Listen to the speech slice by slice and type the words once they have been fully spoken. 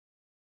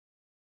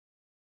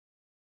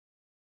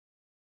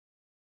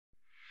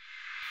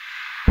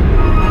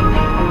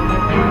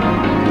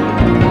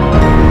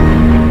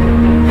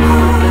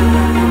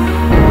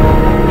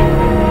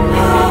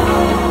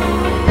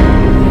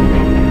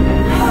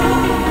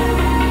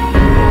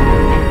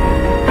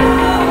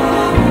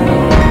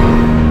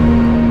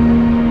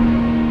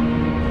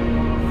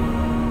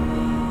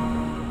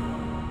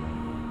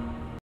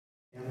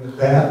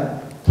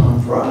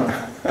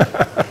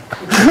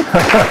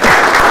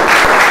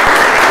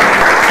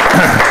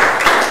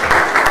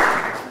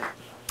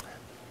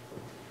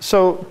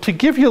So to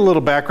give you a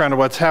little background of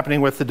what's happening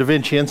with the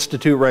DaVinci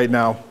Institute right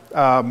now,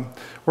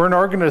 we're an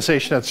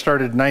organization that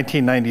started in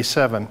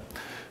 1997.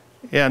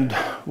 And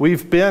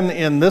we've been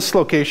in this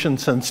location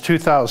since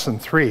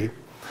 2003.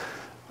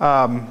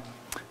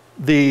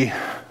 The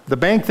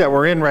bank that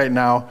we're in right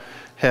now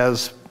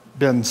has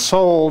been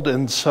sold,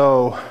 and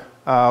so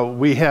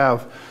we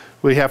have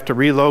to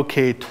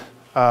relocate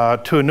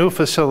to a new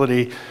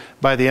facility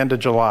by the end of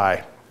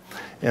July.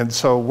 And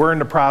so we're in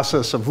the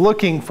process of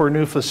looking for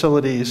new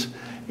facilities,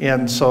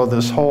 and so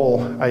this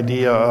whole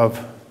idea of,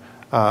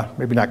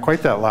 maybe not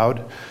quite that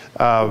loud,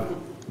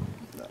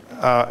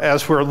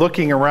 as we're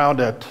looking around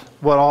at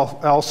what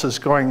else is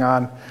going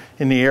on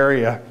in the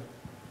area,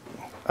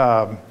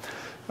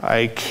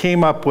 I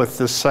came up with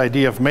this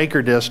idea of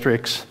maker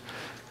districts,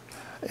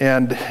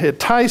 and it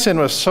ties in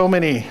with so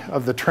many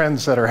of the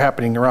trends that are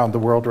happening around the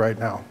world right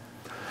now.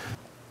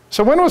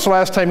 So when was the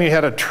last time you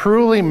had a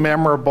truly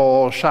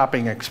memorable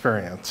shopping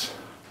experience?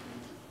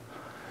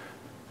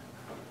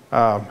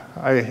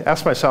 I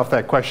asked myself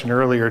that question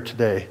earlier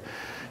today,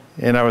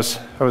 and I was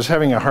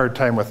having a hard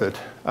time with it.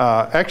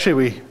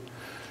 Actually,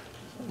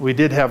 we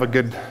did have a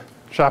good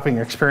shopping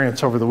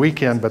experience over the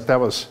weekend, but that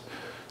was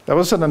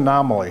an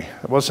anomaly.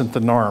 It wasn't the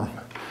norm.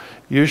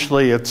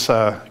 Usually it's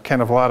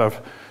kind of a lot of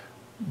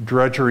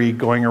drudgery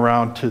going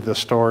around to the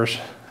stores.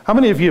 How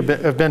many of you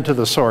have been to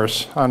the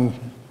Source on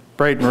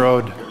Brighton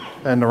Road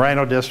in the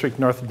Rhino District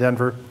north of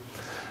Denver?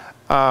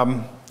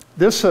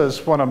 This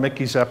is one of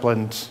Mickey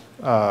Zeppelin's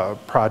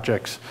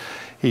projects.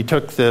 He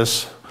took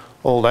this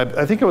old,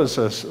 I think it was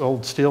this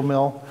old steel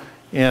mill,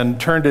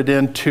 and turned it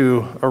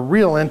into a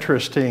real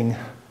interesting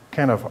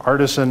kind of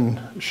artisan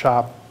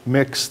shop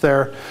mix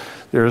there.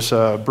 There's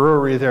a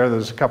brewery there,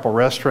 there's a couple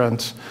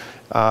restaurants,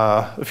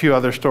 a few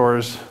other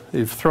stores.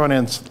 They've thrown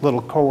in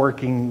little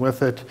CoWorking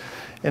with it,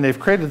 and they've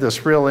created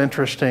this real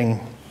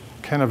interesting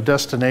kind of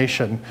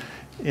destination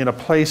in a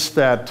place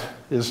that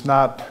is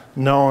not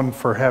known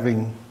for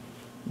having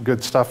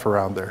good stuff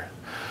around there.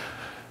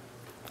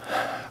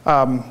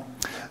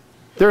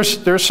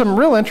 There's some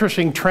real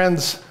interesting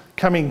trends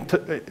coming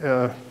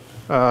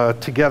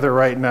together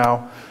right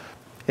now,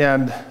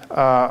 and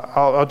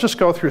I'll just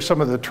go through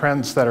some of the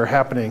trends that are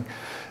happening.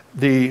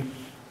 The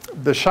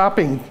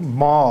shopping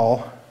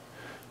mall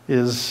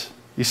is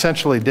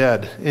essentially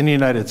dead in the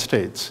United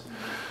States.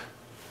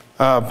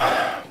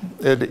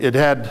 It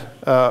had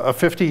a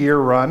 50-year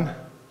run,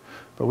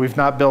 but we've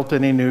not built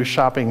any new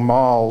shopping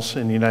malls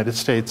in the United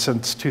States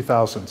since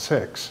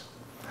 2006.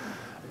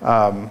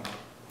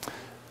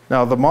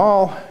 Now the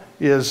mall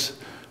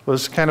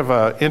was kind of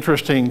an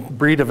interesting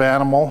breed of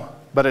animal,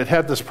 but it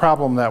had this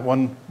problem that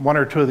when one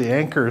or two of the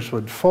anchors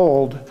would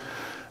fold,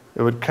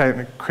 it would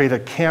kind of create a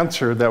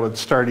cancer that would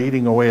start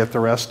eating away at the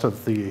rest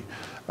of the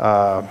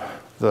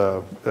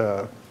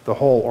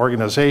whole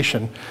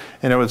organization,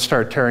 and it would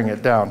start tearing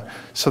it down.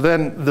 So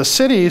then the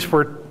cities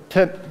were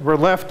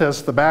left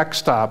as the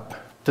backstop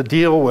to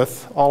deal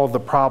with all of the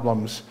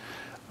problems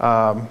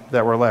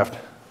that were left.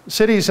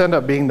 Cities end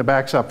up being the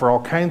backstop for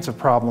all kinds of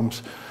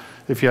problems.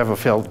 If you have a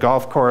failed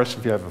golf course,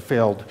 if you have a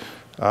failed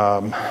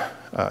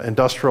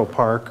industrial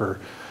park, or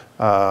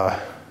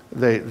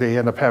they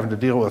end up having to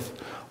deal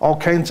with all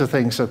kinds of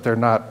things that they're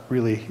not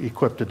really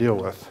equipped to deal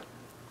with.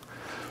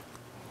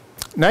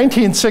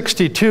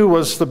 1962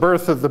 was the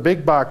birth of the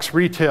big box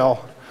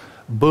retail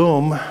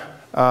boom.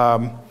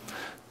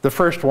 The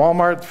first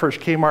Walmart, the first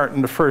Kmart,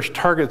 and the first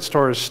Target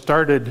stores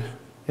started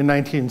in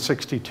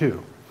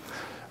 1962.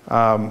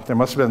 There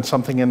must have been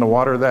something in the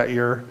water that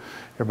year.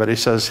 Everybody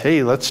says,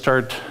 hey, let's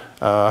start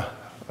a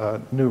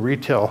new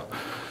retail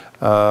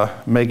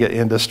mega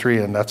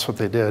industry, and that's what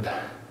they did.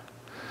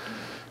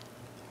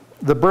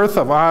 The birth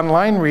of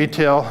online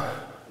retail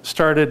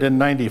started in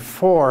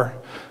 '94.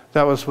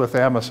 That was with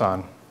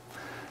Amazon.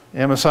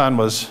 Amazon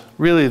was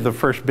really the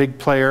first big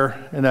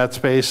player in that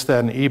space.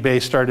 Then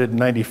eBay started in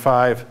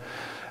 '95.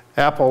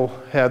 Apple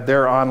had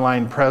their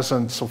online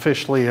presence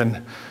officially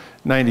in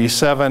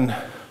 '97.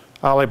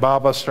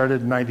 Alibaba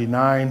started in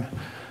 '99.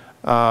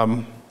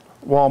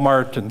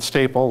 Walmart and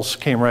Staples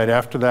came right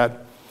after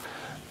that.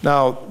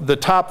 Now, the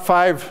top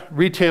 5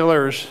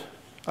 retailers,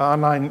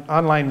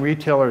 online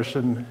retailers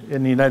in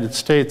the United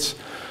States,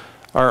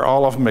 are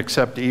all of them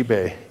except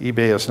eBay.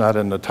 eBay is not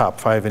in the top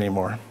 5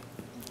 anymore.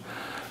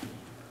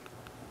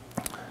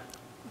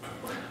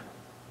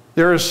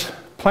 There's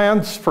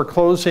plans for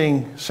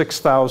closing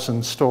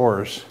 6,000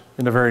 stores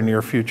in the very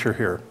near future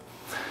here.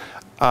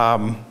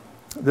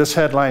 This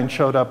headline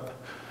showed up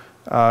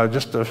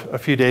just a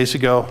few days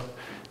ago,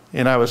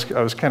 and I was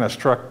kind of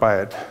struck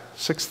by it.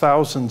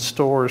 6,000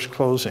 stores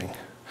closing.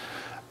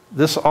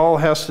 This all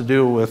has to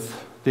do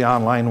with the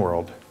online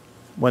world.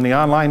 When the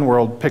online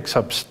world picks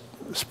up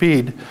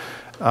speed,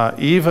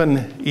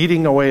 even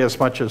eating away as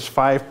much as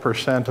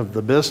 5% of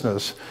the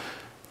business,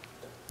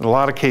 in a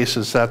lot of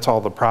cases, that's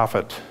all the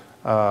profit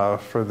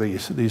for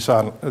these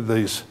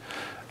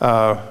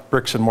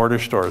bricks and mortar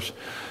stores.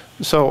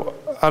 So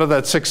out of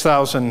that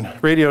 6,000,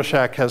 Radio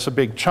Shack has a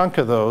big chunk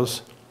of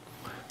those.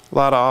 A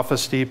lot of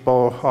Office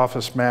Depot,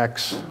 Office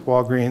Max,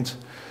 Walgreens.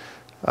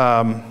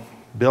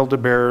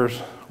 Build-A-Bear's,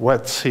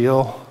 Wet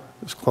Seal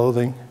is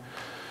clothing.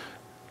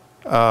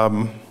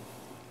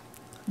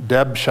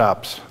 Deb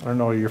Shops. I don't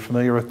know, are you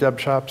familiar with Deb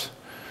Shops?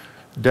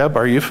 Deb,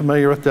 are you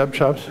familiar with Deb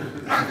Shops?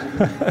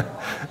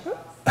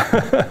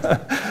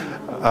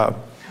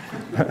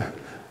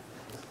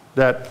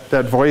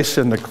 That voice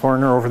in the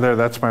corner over there,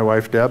 that's my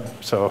wife, Deb.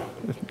 So,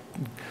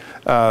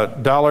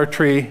 Dollar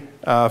Tree,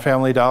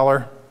 Family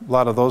Dollar, a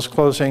lot of those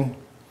closing.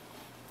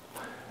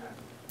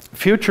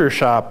 Future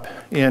Shop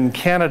in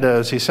Canada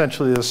is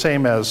essentially the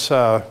same as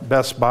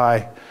Best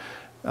Buy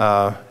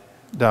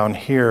down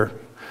here.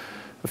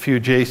 A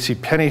few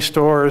JCPenney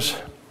stores,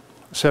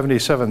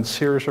 77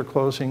 Sears are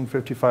closing,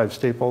 55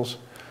 Staples.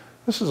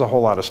 This is a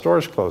whole lot of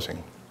stores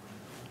closing.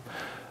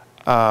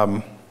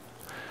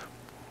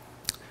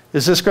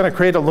 Is this going to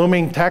create a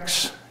looming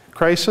tax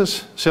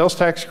crisis, sales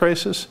tax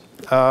crisis?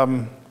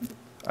 I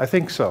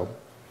think so.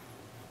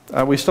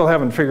 We still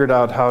haven't figured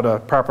out how to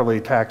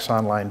properly tax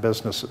online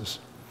businesses.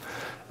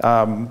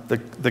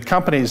 The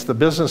companies, the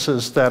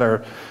businesses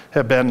that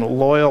have been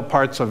loyal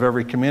parts of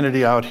every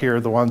community out here,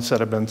 the ones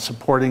that have been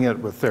supporting it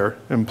with their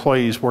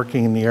employees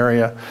working in the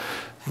area,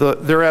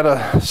 they're at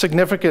a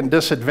significant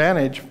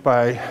disadvantage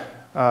by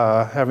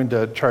having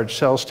to charge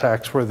sales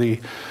tax where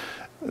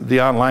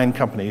the online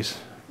companies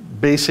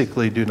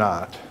basically do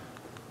not.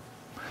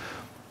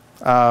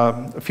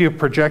 A few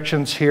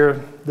projections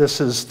here. This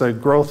is the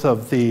growth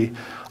of the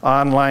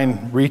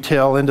online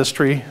retail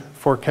industry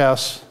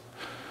forecasts.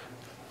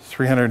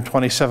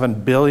 327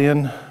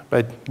 billion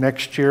by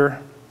next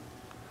year.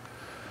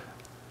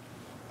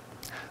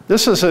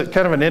 This is a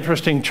kind of an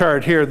interesting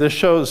chart here. This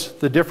shows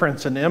the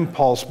difference in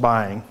impulse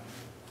buying.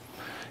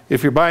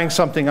 If you're buying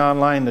something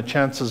online, the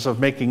chances of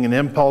making an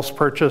impulse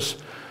purchase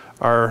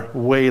are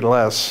way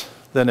less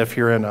than if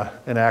you're in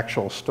an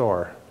actual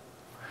store.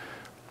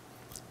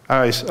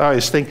 I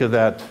always think of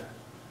that,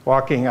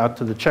 walking out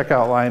to the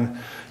checkout line,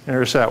 and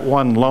there's that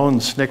one lone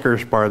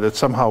Snickers bar that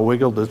somehow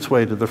wiggled its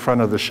way to the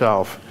front of the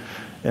shelf.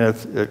 And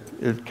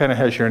it kind of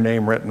has your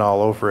name written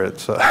all over it.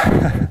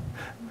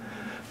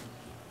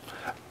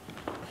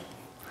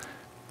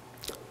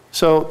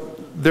 So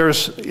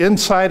there's,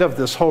 inside of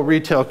this whole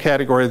retail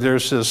category,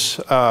 there's this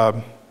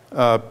pure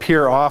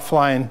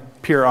offline,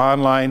 pure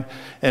online,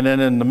 and then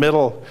in the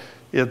middle,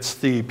 it's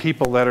the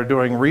people that are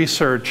doing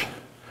research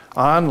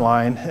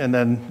online and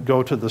then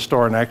go to the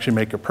store and actually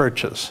make a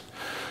purchase.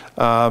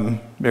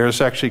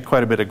 There's actually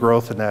quite a bit of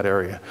growth in that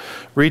area.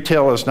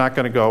 Retail is not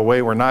going to go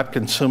away. We're not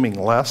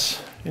consuming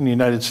less in the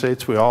United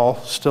States. We all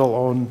still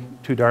own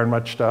too darn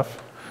much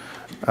stuff.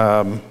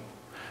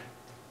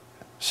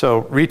 So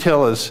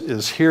retail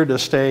is here to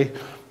stay,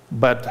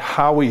 but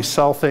how we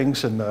sell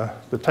things and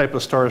the type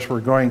of stores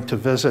we're going to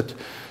visit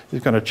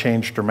is going to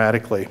change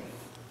dramatically.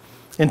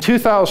 In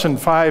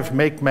 2005,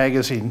 Make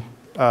magazine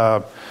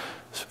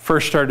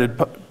published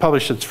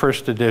its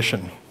first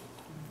edition.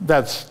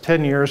 That's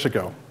 10 years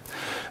ago.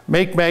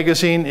 Make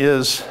magazine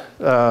is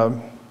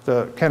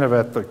kind of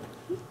at the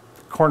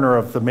corner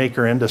of the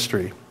maker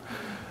industry.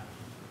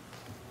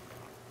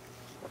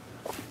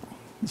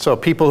 So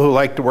people who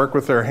like to work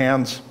with their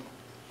hands.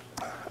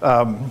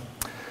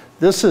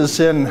 This is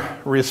in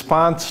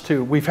response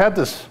to, we've had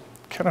this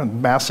kind of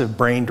massive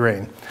brain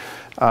drain.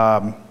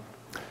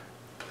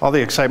 All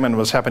the excitement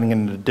was happening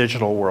in the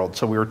digital world.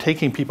 So we were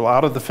taking people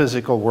out of the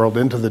physical world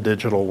into the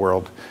digital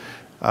world.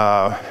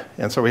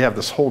 And so we have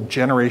this whole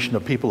generation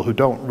of people who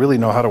don't really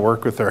know how to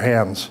work with their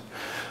hands.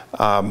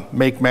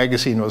 Make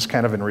magazine was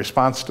kind of in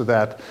response to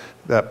that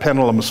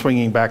pendulum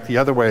swinging back the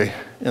other way.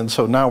 And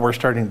so now we're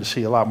starting to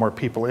see a lot more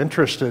people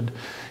interested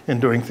in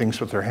doing things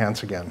with their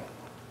hands again.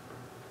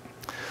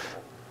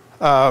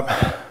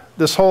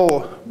 This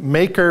whole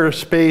maker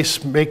space,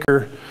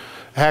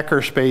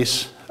 hacker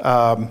space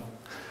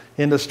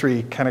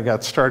industry kind of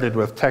got started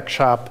with Tech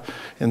Shop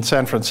in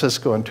San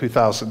Francisco in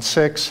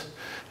 2006.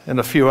 And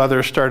a few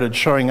others started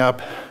showing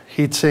up.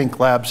 Heatsink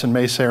Labs in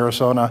Mesa,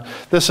 Arizona.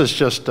 This is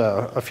just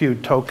a few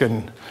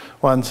token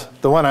ones.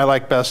 The one I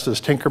like best is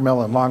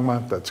Tinkermill in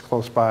Longmont, that's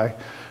close by.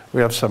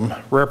 We have some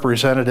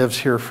representatives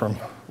here from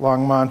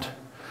Longmont.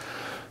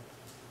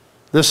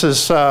 This is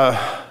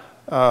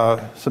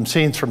some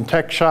scenes from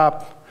Tech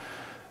Shop.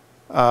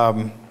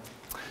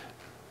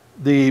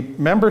 The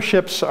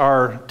memberships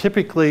are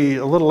typically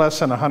a little less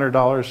than $100,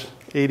 $80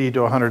 to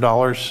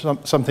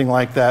 $100, something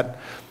like that.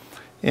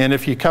 And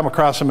if you come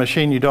across a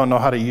machine you don't know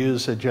how to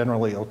use, it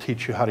generally will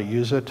teach you how to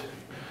use it.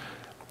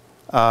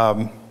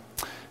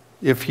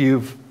 If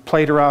you've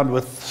played around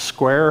with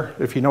Square,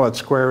 if you know what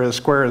Square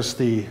is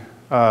the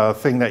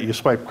thing that you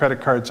swipe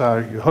credit cards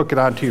on. You hook it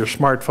onto your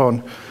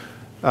smartphone,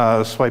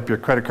 swipe your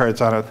credit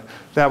cards on it.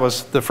 That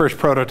was, the first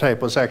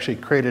prototype was actually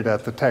created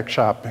at the Tech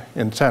Shop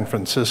in San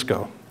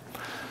Francisco.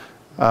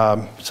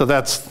 So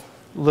that's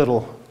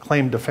little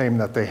claim to fame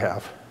that they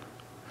have.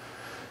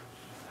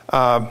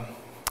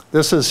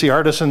 This is the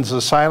Artisans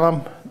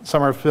Asylum,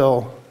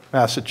 Somerville,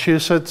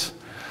 Massachusetts.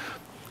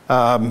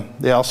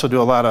 They also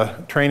do a lot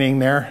of training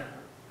there.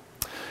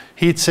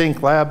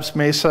 Heatsink Labs,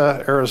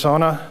 Mesa,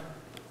 Arizona.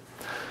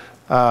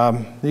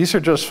 These are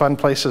just fun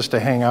places to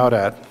hang out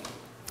at.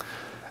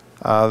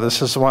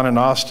 This is the one in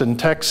Austin,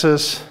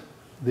 Texas,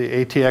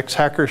 the ATX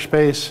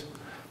hackerspace.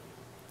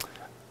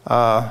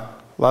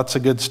 Lots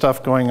of good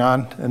stuff going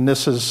on. And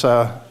this is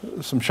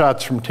some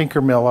shots from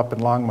Tinkermill up in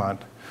Longmont.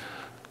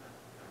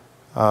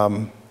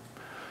 I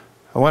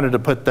wanted to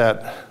put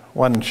that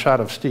one shot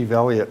of Steve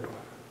Elliott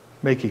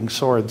making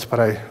swords, but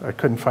I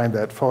couldn't find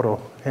that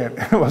photo.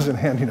 It wasn't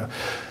handy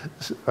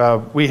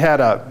enough. We had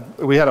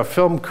a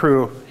film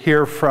crew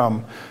here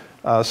from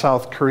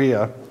South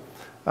Korea,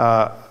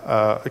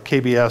 a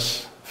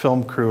KBS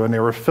film crew, and they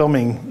were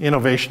filming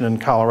Innovation in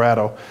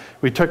Colorado.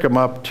 We took them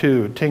up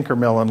to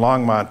Tinkermill in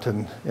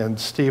Longmont, and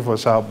Steve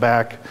was out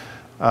back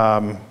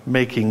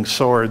making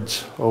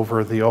swords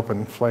over the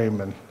open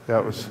flame, and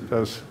that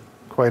was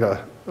quite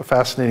a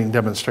fascinating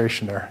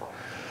demonstration there.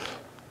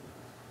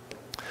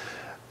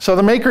 So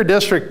the Maker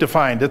District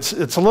defined, it's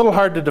a little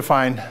hard to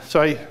define,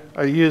 so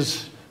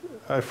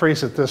I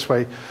phrase it this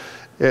way.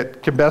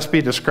 It can best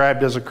be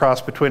described as a cross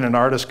between an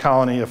artist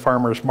colony, a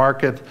farmer's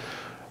market,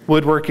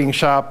 woodworking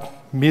shop,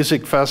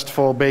 music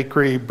festival,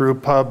 bakery, brew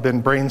pub,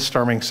 and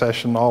brainstorming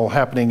session all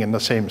happening in the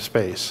same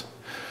space.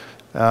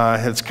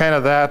 It's kind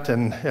of that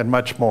and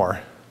much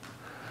more.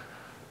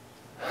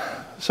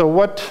 So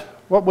what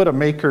would a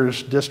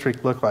Maker's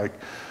District look like?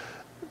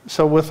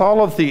 So with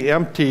all of the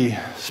empty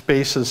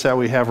spaces that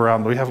we have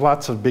around, we have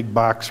lots of big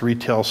box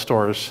retail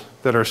stores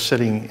that are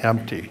sitting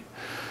empty.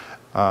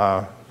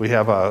 We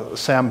have a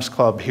Sam's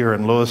Club here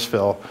in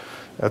Louisville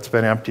that's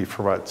been empty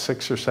for what,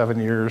 6 or 7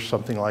 years,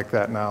 something like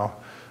that now.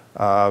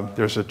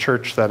 There's a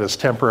church that has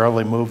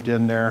temporarily moved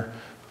in there.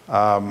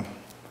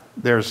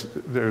 There's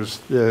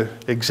the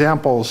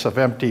examples of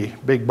empty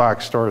big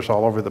box stores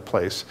all over the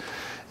place.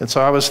 And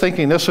so I was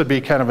thinking this would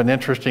be kind of an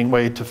interesting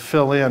way to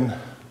fill in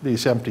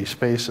these empty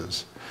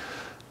spaces.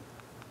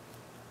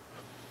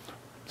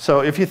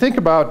 So if you think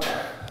about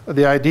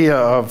the idea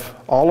of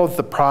all of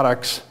the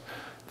products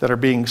that are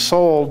being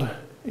sold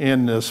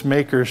in this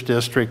Maker's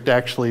District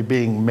actually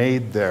being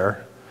made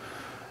there,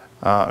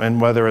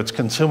 and whether it's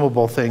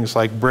consumable things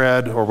like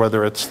bread or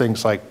whether it's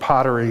things like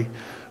pottery,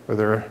 where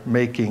they're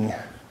making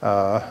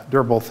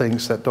durable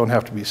things that don't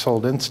have to be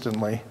sold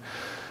instantly.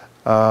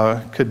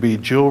 Could be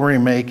jewelry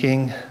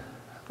making,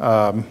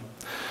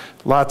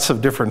 lots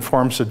of different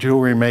forms of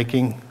jewelry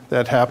making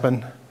that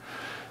happen.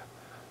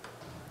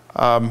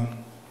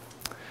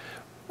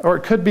 Or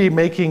it could be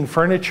making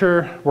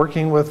furniture,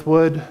 working with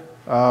wood,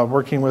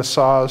 working with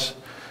saws.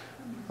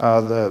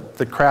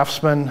 The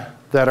craftsmen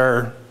that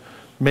are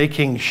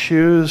making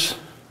shoes.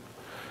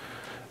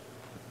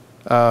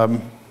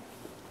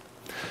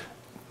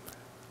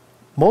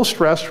 Most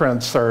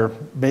restaurants are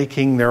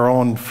making their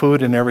own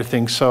food and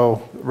everything,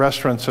 so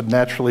restaurants would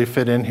naturally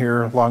fit in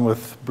here along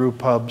with brew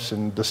pubs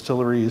and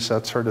distilleries,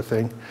 that sort of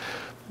thing.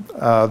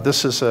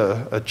 This is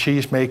a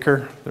cheese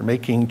maker. They're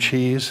making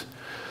cheese.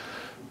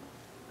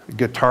 A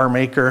guitar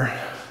maker.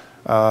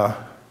 I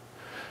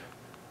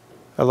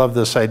love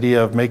this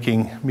idea of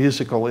making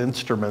musical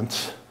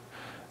instruments.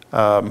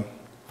 The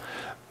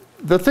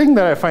thing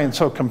that I find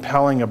so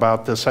compelling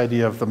about this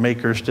idea of the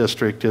Maker's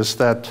District is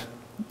that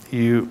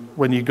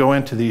when you go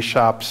into these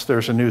shops,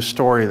 there's a new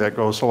story that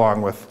goes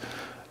along with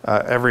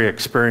every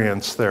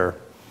experience there.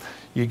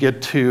 You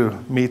get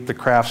to meet the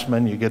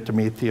craftsmen, you get to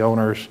meet the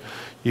owners,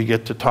 you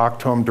get to talk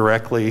to them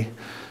directly,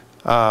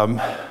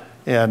 and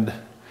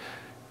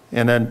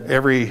then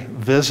every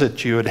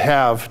visit you would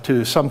have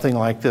to something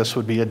like this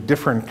would be a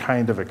different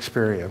kind of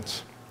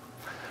experience.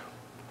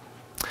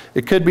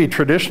 It could be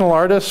traditional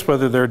artists,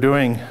 whether they're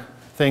doing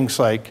things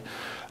like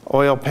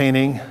oil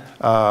painting,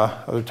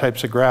 other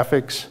types of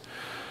graphics.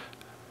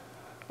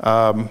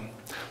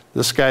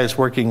 This guy is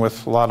working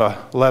with a lot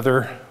of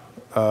leather,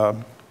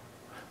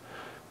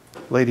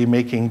 lady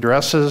making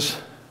dresses,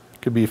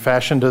 could be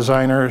fashion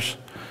designers.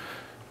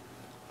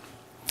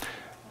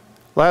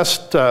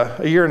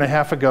 A year and a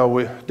half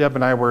ago, Deb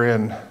and I were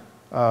in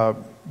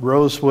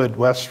Rosewood,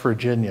 West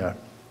Virginia,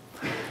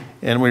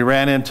 and we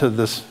ran into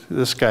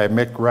this guy,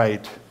 Mick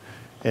Wright,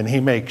 and he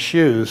makes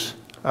shoes,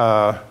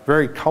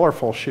 very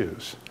colorful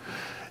shoes.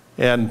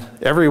 And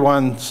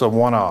everyone's a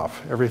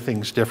one-off,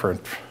 everything's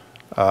different.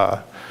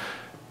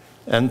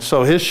 And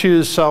so his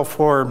shoes sell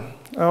for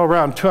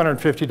around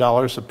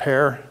 $250 a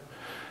pair,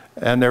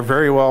 and they're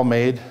very well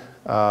made.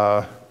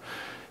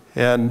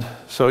 And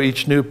so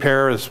each new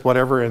pair is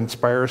whatever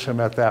inspires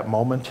him at that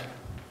moment.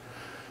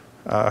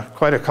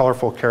 Quite a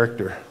colorful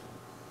character.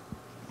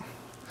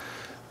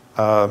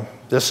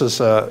 This is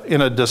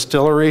in a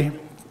distillery.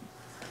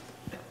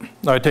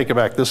 No, I take it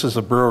back. This is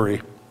a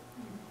brewery.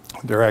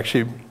 They're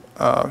actually,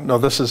 no,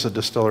 this is a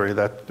distillery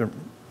that they're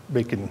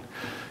making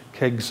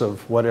kegs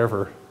of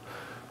whatever.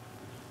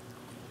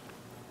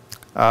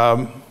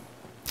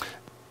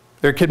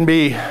 There can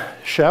be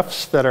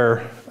chefs that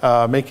are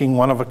making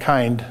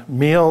one-of-a-kind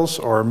meals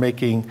or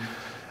making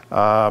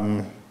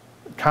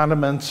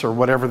condiments or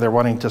whatever they're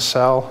wanting to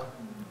sell.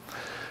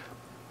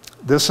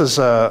 This is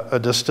a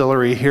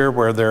distillery here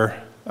where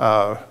they're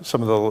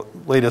some of the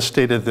latest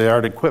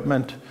state-of-the-art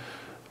equipment.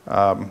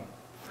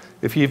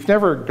 If you've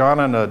never gone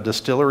on a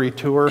distillery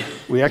tour,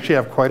 we actually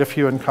have quite a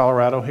few in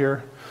Colorado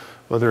here,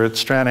 whether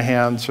it's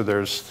Stranahan's or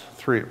there's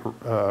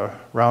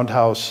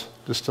Roundhouse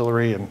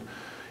Distillery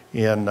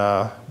in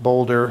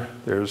Boulder.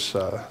 There's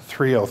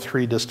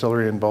 303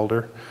 Distillery in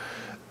Boulder.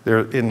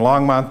 In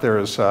Longmont,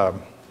 there's a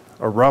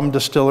rum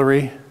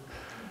distillery.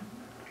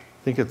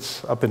 I think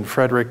it's up in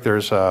Frederick.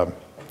 There's a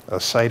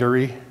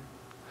cidery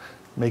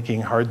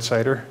making hard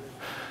cider.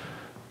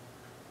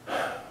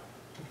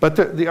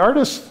 But the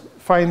artists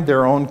find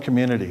their own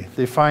community.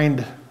 They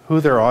find who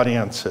their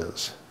audience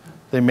is.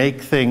 They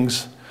make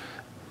things.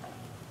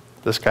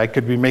 This guy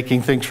could be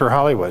making things for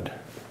Hollywood.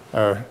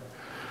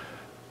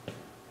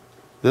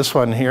 This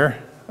one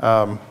here,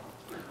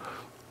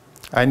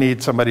 I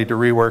need somebody to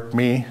rework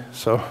me,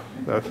 so.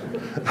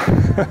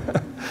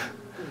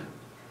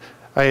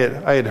 I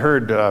had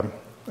heard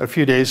a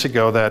few days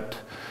ago that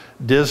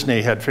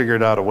Disney had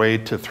figured out a way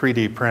to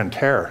 3D print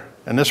hair.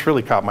 And this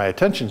really caught my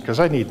attention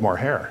because I need more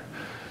hair.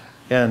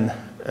 And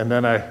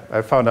then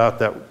I found out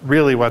that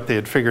really what they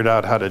had figured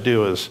out how to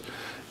do is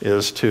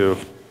to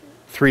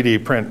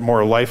 3D print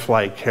more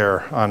lifelike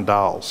hair on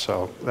dolls.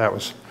 So that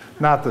was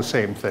not the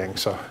same thing.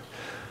 So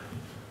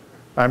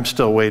I'm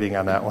still waiting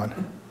on that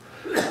one.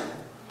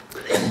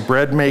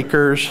 Bread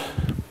makers,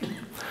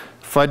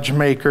 fudge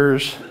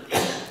makers,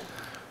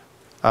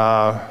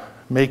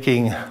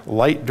 making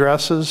light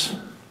dresses.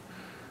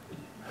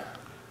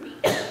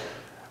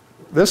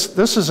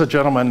 This is a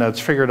gentleman that's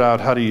figured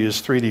out how to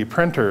use 3D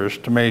printers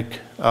to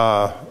make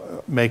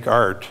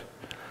art.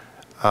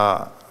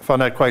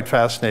 Found that quite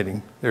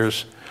fascinating.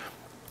 There's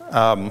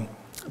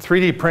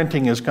 3D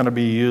printing is going to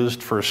be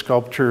used for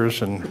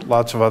sculptures and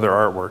lots of other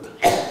artwork.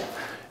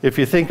 If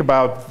you think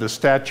about the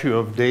statue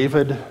of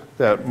David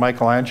that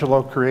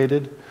Michelangelo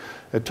created,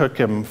 it took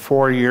him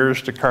 4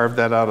 years to carve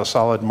that out of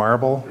solid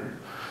marble.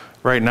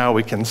 Right now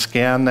we can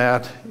scan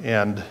that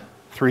and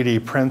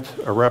 3D print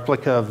a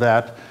replica of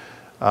that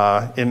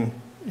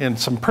in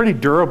some pretty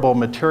durable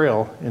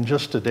material in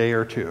just a day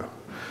or two.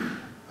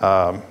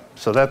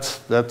 So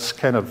that's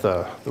kind of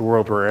the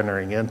world we're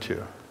entering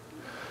into.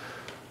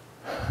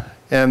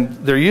 And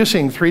they're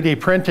using 3D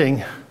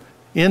printing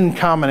in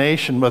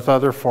combination with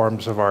other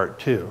forms of art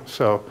too.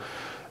 So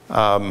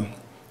they're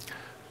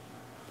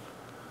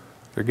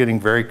getting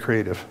very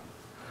creative.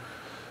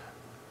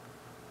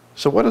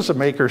 So what does a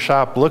maker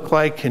shop look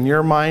like in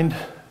your mind?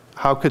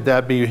 How could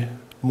that be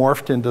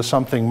morphed into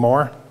something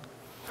more?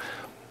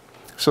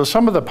 So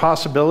some of the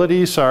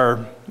possibilities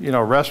are,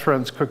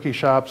 restaurants, cookie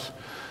shops,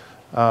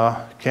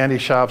 candy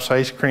shops,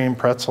 ice cream,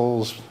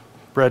 pretzels,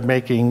 bread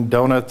making,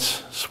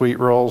 donuts, sweet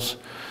rolls,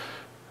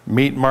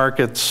 meat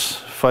markets,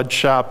 fudge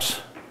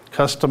shops,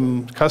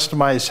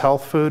 customized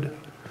health food.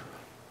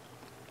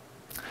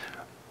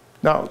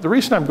 Now, the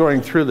reason I'm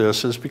going through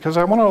this is because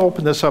I want to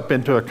open this up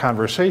into a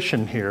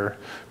conversation here,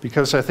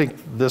 because I think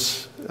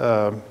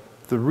the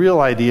real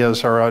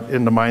ideas are out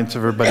in the minds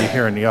of everybody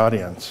here in the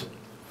audience.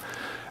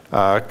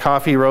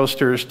 Coffee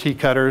roasters, tea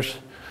cutters,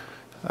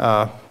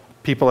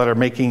 people that are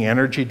making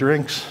energy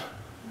drinks,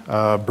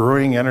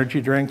 brewing energy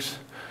drinks,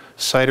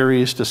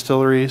 cideries,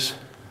 distilleries.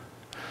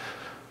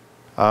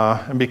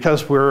 And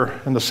because we're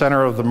in the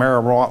center of the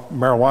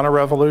marijuana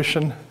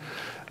revolution,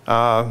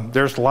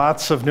 there's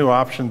lots of new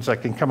options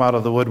that can come out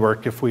of the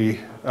woodwork if we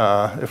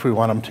want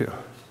them to.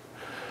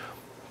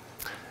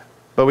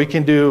 But we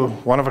can do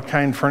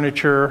one-of-a-kind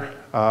furniture,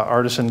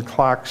 artisan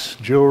clocks,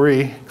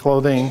 jewelry,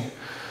 clothing,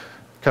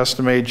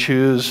 custom-made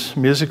shoes,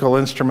 musical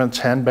instruments,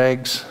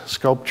 handbags,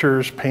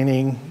 sculptures,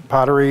 painting,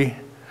 pottery,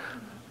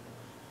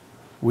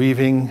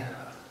 weaving.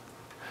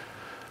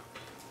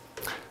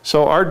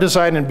 So art,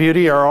 design, and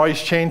beauty are always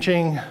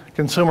changing.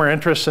 Consumer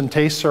interests and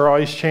tastes are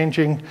always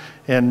changing,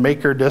 and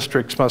maker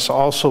districts must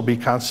also be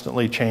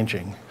constantly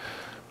changing.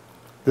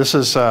 This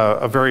is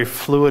a very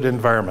fluid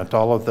environment.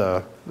 All of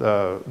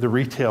the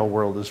retail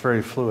world is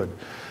very fluid.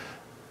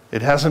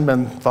 It hasn't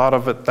been thought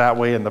of it that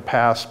way in the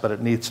past, but it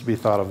needs to be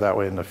thought of that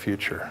way in the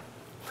future.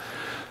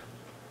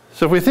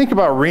 So if we think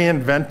about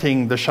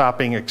reinventing the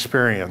shopping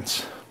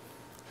experience,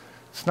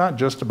 it's not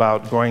just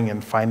about going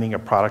and finding a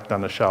product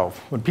on the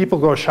shelf. When people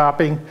go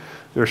shopping,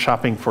 they're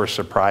shopping for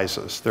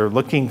surprises. They're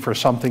looking for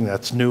something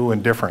that's new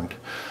and different,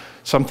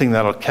 something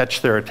that'll catch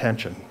their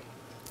attention.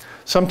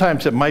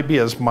 Sometimes it might be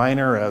as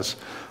minor as,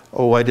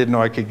 oh, I didn't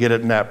know I could get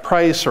it in that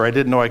price, or I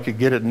didn't know I could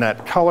get it in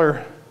that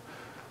color.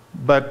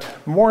 But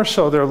more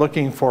so, they're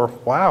looking for,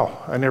 wow,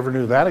 I never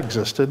knew that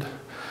existed.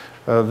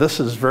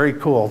 This is very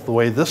cool, the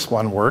way this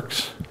one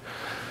works.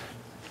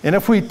 And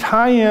if we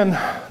tie in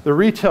the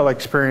retail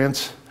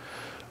experience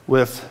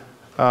with,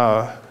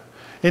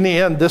 in the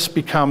end, this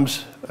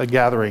becomes a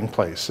gathering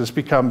place. This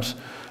becomes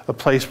a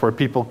place where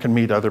people can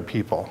meet other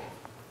people.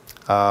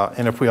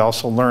 And if we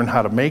also learn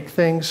how to make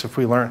things, if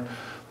we learn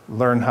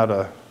how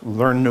to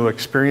learn new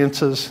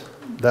experiences,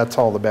 that's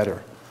all the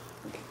better.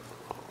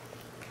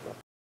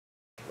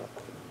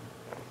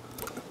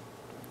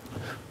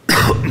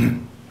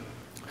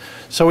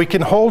 So we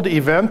can hold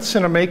events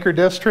in a maker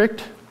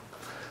district.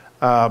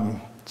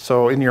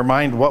 So in your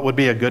mind, what would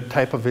be a good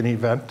type of an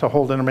event to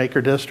hold in a maker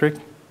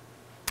district?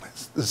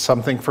 Is it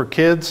something for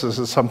kids? Is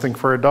it something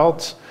for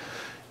adults?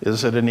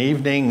 Is it an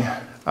evening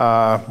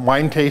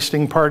wine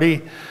tasting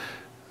party?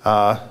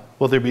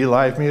 Will there be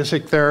live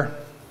music there?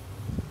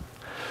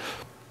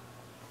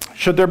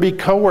 Should there be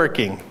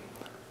co-working?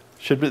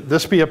 Should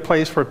this be a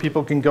place where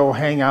people can go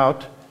hang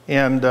out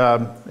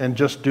and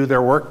just do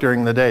their work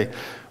during the day?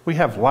 We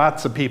have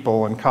lots of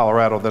people in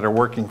Colorado that are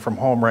working from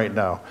home right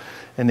now,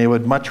 and they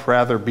would much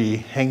rather be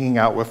hanging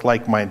out with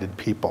like-minded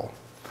people.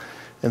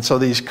 And so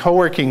these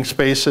co-working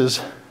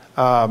spaces,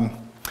 the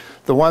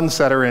ones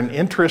that are in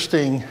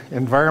interesting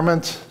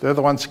environments, they're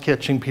the ones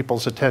catching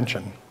people's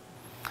attention.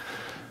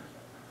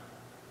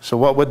 So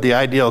what would the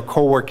ideal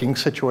co-working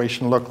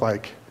situation look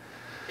like?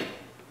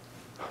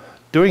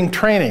 Doing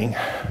training.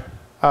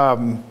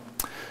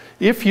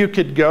 If you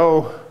could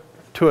go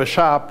to a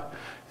shop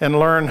and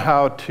learn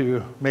how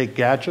to make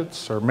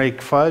gadgets or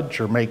make fudge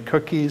or make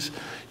cookies,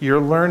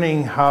 you're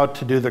learning how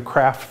to do the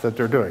craft that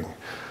they're doing.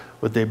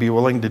 Would they be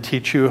willing to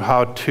teach you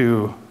how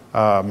to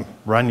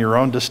run your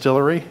own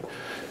distillery?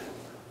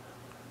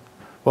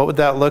 What would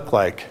that look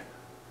like?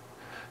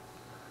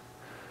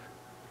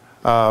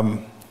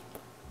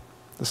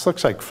 This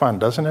looks like fun,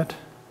 doesn't it?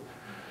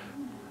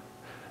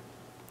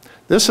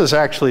 This is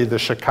actually the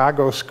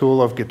Chicago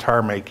School of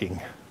Guitar Making.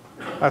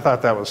 I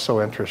thought that was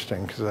so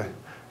interesting because I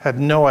had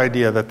no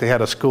idea that they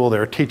had a school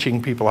there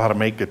teaching people how to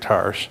make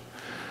guitars.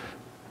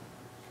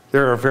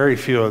 There are very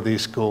few of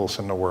these schools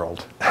in the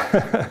world.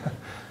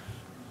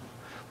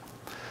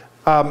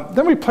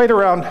 Then we played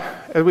around,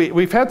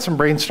 we've had some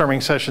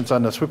brainstorming sessions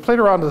on this. We played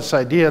around with this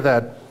idea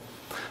that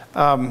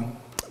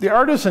the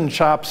artisan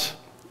shops,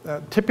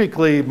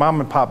 typically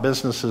mom and pop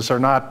businesses are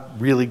not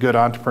really good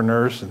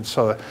entrepreneurs, and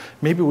so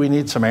maybe we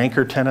need some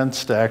anchor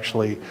tenants to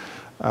actually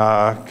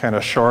kind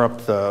of shore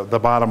up the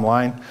bottom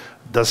line.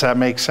 Does that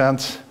make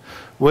sense?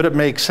 Would it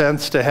make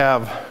sense to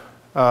have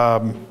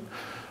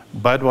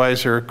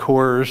Budweiser,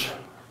 Coors,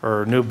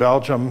 or New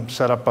Belgium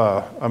set up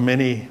a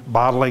mini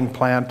bottling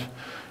plant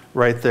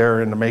right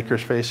there in the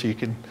makerspace so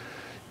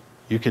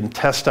you can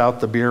test out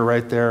the beer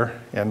right there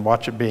and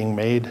watch it being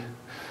made?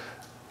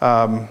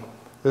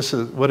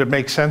 Would it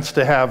make sense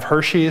to have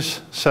Hershey's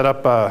set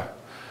up a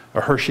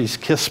Hershey's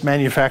Kiss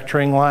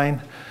manufacturing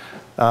line,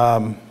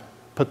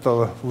 put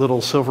the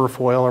little silver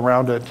foil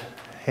around it,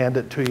 hand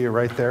it to you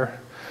right there,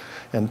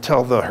 and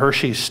tell the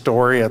Hershey's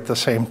story at the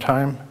same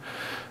time?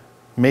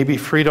 Maybe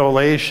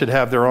Frito-Lay should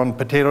have their own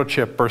potato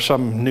chip or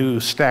some new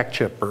snack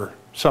chip or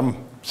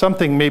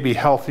something maybe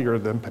healthier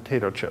than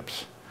potato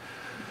chips.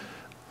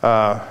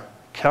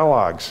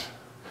 Kellogg's,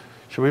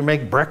 should we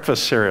make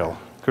breakfast cereal?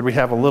 Could we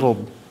have a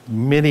little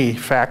mini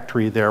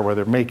factory there where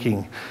they're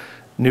making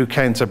new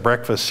kinds of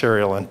breakfast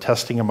cereal and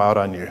testing them out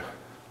on you?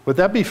 Would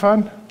that be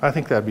fun? I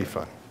think that'd be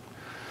fun.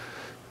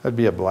 That'd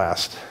be a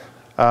blast.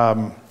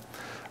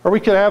 Or we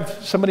could have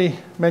somebody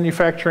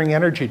manufacturing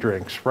energy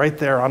drinks right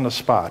there on the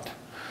spot.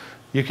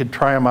 You could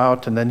try them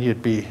out and then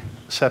you'd be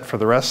set for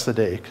the rest of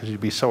the day because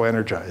you'd be so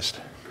energized.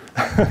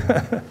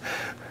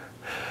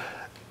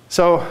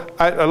 So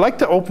I'd like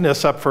to open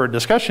this up for a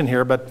discussion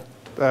here, but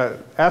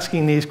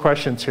asking these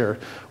questions here.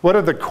 What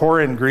are the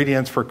core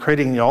ingredients for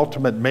creating the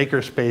ultimate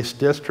makerspace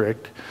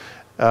district?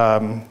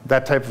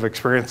 That type of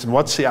experience, and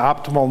what's the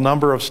optimal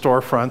number of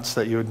storefronts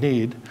that you would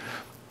need?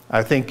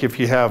 I think if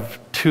you have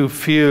too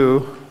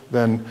few,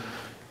 then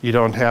you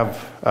don't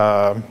have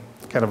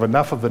kind of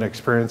enough of an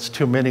experience.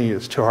 Too many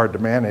is too hard to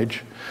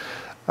manage.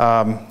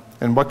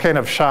 And what kind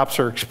of shops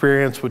or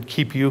experience would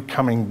keep you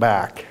coming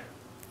back?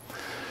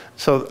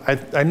 So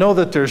I know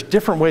that there's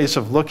different ways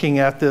of looking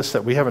at this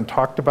that we haven't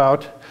talked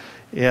about,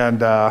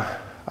 and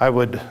I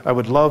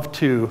would love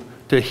to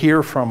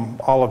hear from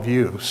all of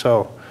you.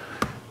 So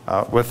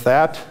with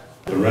that,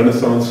 the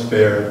Renaissance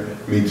Fair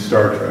meets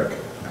Star Trek.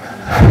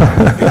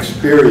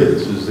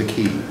 Experience is the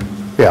key.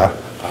 Yeah.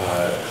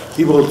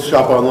 People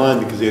shop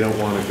online because they don't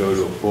want to go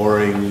to a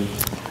boring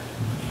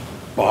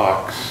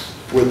box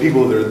where the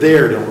people that are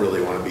there don't really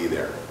want to be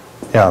there.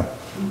 Yeah.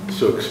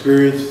 So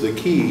experience is the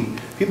key.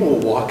 People will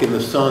walk in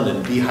the sun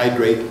and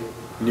dehydrate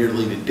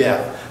nearly to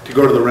death to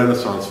go to the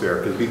Renaissance Fair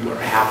because people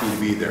are happy to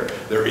be there.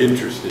 They're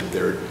interested.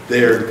 They're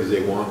there because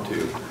they want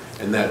to.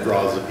 And that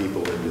draws the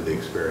people into the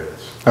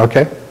experience.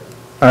 Okay.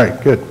 All right,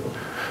 good.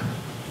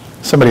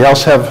 Somebody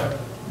else want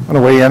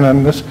to weigh in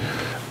on this?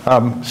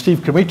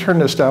 Steve, can we turn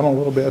this down a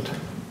little bit?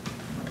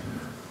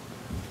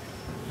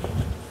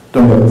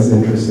 It's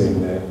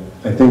interesting that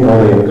I think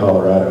only in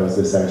Colorado is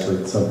this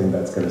actually something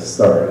that's going to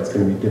start. It's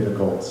going to be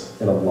difficult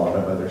in a lot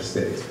of other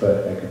states,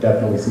 but I could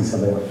definitely see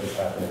something like this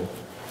happening.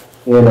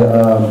 In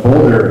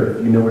Boulder,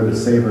 if you know where the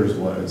Savers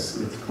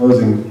was, it's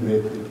closing.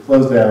 It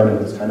closed down.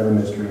 It was kind of a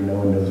mystery. No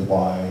one knows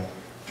why.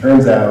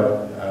 Turns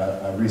out,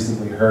 I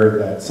recently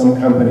heard that some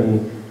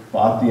company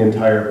bought the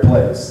entire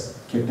place,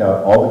 kicked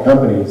out all the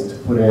companies to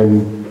put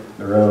in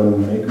their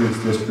own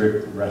Makers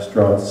District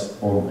restaurants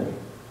only.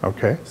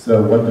 Okay.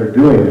 So what they're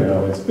doing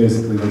now is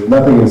basically there's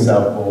nothing in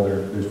South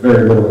Boulder. There's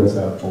very little in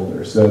South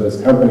Boulder. So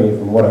this company,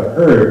 from what I've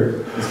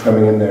heard, is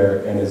coming in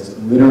there and is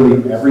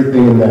literally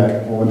everything in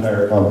that whole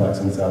entire complex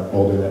in South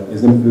Boulder that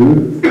isn't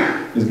food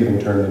is getting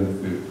turned into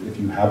food. If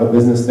you have a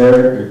business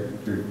there,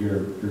 your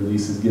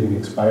lease is getting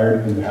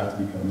expired and you have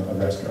to become a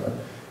restaurant.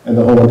 And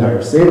the whole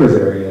entire Savers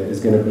area is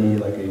going to be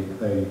like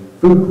a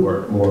food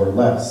court, more or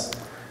less.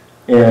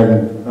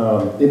 And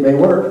it may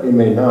work, it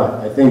may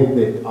not. I think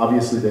that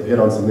obviously they've hit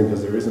on something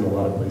because there isn't a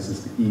lot of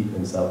places to eat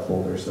in South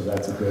Boulder, so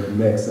that's a good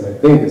mix. And I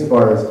think as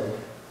far as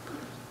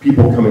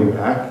people coming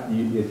back,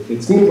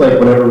 it seems like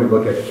whenever we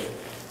look at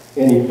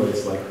any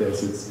place like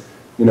this, it's,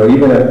 you know,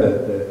 even at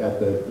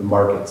the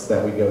markets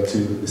that we go to,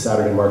 the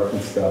Saturday market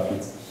and stuff,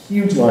 it's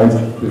huge lines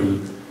of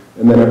food,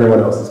 and then everyone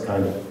else has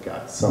kind of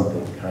got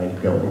something kind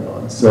of going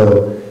on.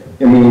 So,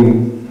 I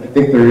mean, I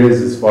think there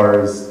is, as far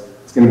as,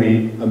 it's going to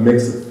be a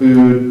mix of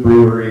food,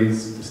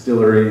 breweries,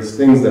 distilleries,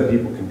 things that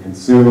people can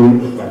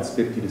consume. If that's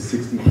 50 to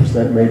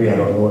 60% maybe, I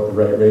don't know what the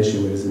right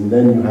ratio is, and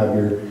then you have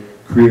your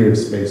creative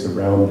space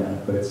around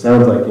that. But it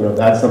sounds like, you know,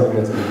 that's something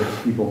that's going to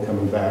get people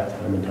coming back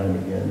time and time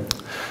again.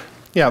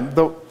 Yeah,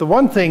 the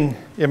one thing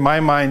in my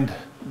mind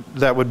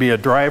that would be a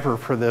driver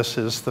for this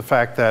is the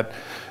fact that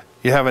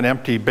you have an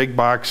empty big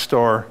box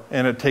store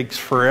and it takes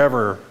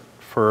forever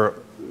for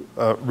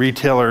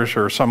retailers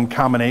or some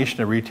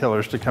combination of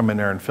retailers to come in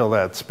there and fill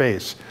that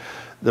space.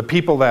 The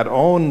people that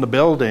own the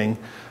building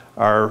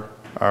are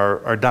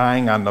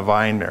dying on the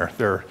vine there.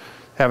 They're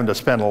having to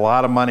spend a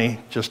lot of money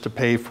just to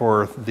pay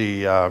for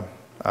the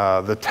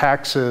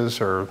taxes,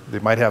 or they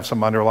might have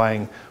some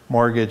underlying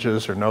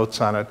mortgages or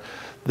notes on it.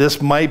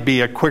 This might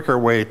be a quicker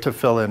way to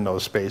fill in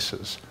those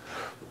spaces.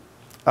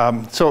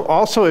 So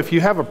also, if you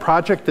have a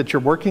project that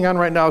you're working on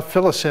right now,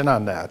 fill us in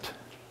on that.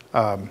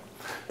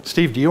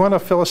 Steve, do you want to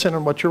fill us in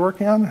on what you're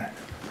working on?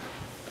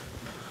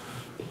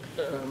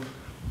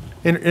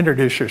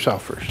 Introduce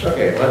yourself first.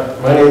 Okay,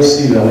 my name is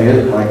Steve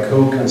Elliott. My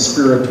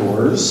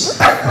co-conspirators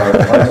are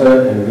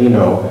Marta and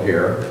Nino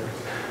here.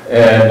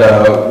 And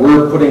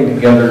we're putting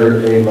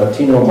together a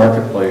Latino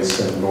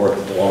marketplace in North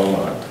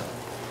Longmont.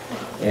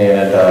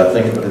 And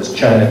think of it as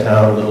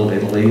Chinatown, Little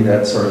Italy,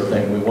 that sort of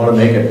thing. We want to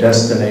make a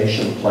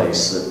destination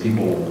place that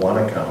people will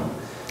want to come.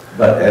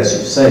 But as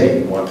you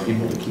say, you want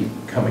people to keep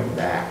coming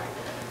back.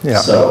 Yeah.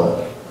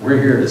 So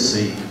we're here to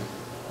see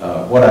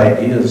what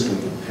ideas we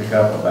can pick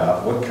up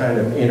about what kind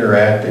of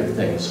interactive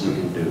things we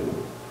can do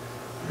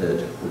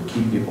that would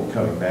keep people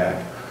coming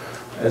back.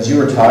 As you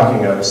were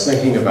talking, I was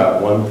thinking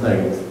about one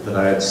thing that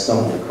I had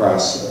stumbled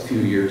across a few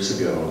years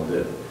ago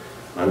that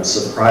I'm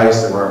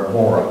surprised there aren't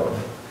more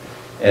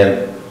of.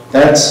 And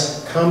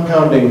that's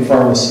compounding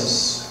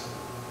pharmacists.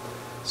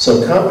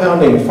 So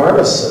compounding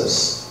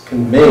pharmacists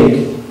can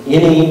make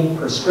any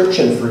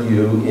prescription for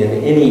you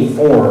in any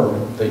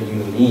form that you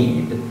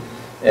need.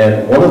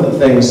 And one of the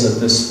things that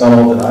this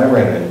fellow that I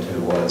ran into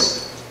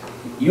was,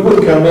 you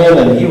would come in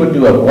and he would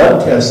do a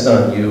blood test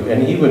on you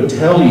and he would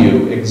tell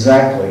you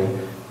exactly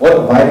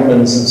what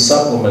vitamins and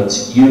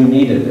supplements you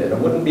needed. And it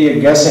wouldn't be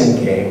a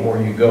guessing game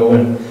where you go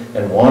in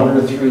and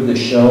wander through the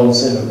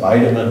shelves in a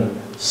vitamin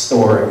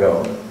store and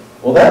go,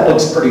 well, that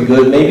looks pretty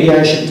good, maybe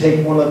I should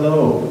take one of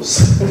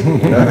those.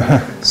 You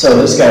know?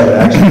 So this guy would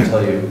actually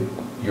tell you,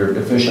 you're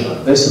deficient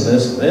of this and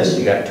this and this,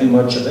 you got too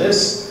much of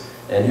this,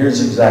 and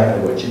here's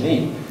exactly what you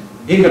need.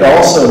 He could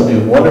also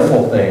do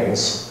wonderful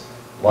things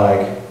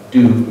like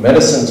do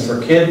medicines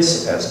for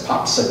kids as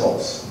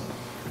popsicles,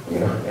 you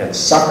know, and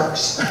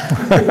suckers,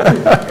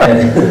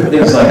 and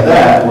things like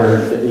that,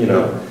 where, you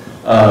know,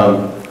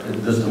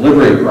 the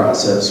delivery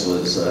process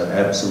was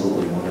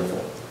absolutely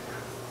wonderful.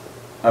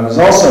 I was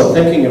also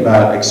thinking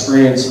about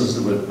experiences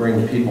that would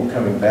bring people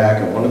coming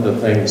back, and one of the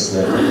things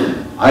that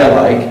I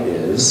like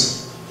is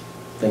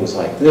things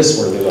like this,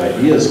 where new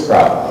ideas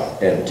crop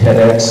up, and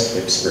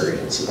TEDx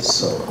experiences,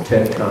 so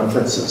TED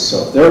conferences.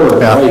 So if there were a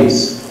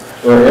place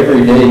where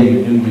every day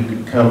you knew you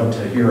could come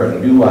to hear a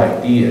new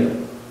idea,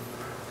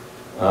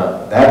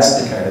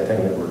 that's the kind of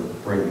thing that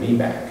would bring me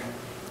back.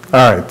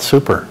 All right,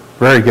 super,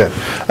 very good.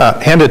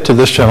 Hand it to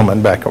this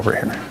gentleman back over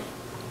here.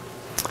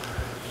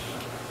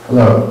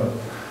 Hello.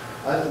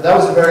 That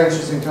was a very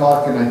interesting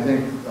talk, and I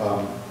think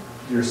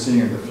you're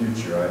seeing in the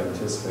future. I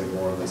anticipate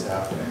more of this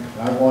happening.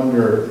 And I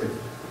wonder,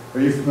 are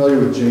you familiar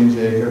with Jane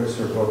Jacobs,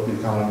 her book, The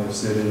Economy of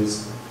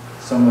Cities?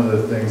 Some of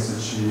the things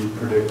that she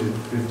predicted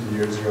 50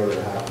 years ago that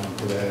are happening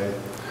today.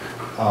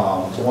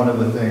 One of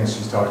the things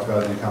she's talked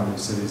about in The Economy of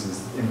Cities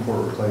is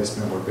import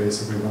replacement, where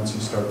basically once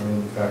you start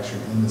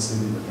manufacturing in the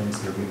city the things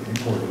that are being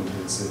imported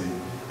into the city,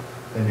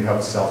 then you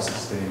have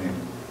self-sustaining,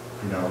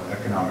 you know,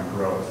 economic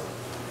growth.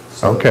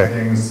 So okay.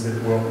 Things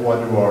that, what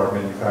do our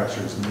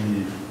manufacturers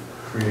need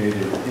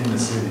created in the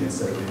city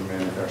instead of being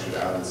manufactured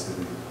out of the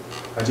city?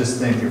 I just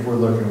think if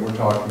we're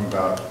talking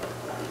about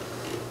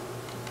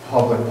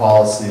public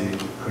policy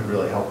could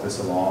really help this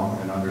along,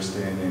 and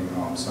understanding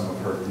some of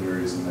her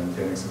theories and then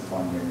getting some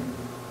funding.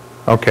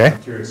 Okay.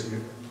 I'm curious.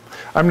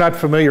 I'm not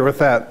familiar with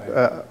that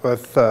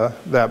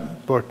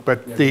that book,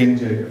 but yeah, Jane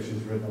Jacobs,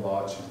 she's written a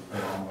lot. She's a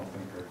phenomenal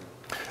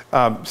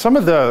thinker. Some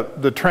of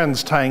the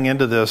trends tying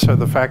into this are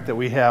the fact that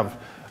we have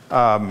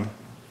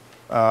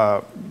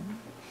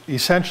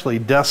essentially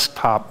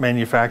desktop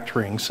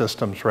manufacturing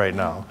systems right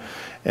now.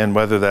 And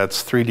whether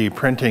that's 3D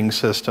printing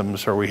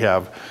systems, or we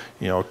have,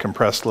 you know,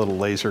 compressed little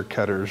laser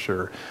cutters,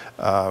 or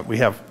we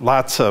have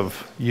lots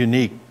of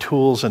unique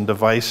tools and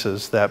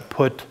devices that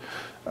put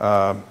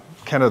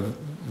kind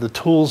of the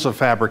tools of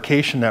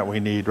fabrication that we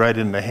need right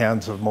in the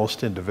hands of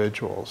most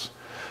individuals.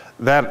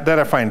 That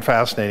I find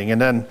fascinating.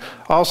 And then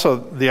also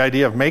the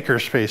idea of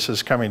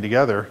makerspaces coming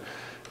together.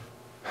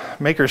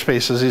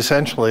 Makerspace is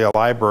essentially a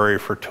library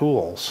for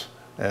tools,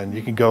 and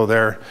you can go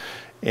there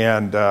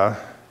and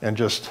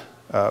just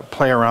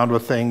play around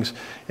with things.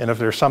 And if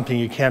there's something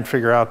you can't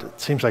figure out,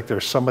 it seems like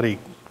there's somebody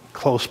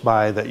close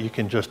by that you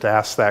can just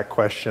ask that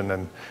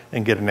question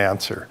and get an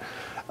answer.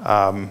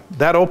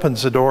 That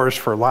opens the doors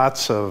for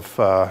lots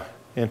of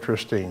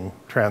interesting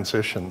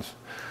transitions.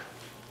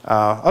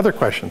 Other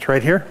questions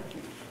right here?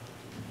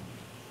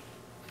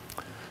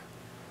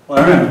 Well,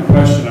 I don't have a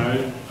question.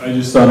 I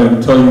just thought I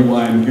would tell you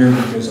why I'm here,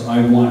 because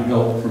I want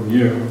help from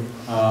you.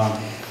 I'm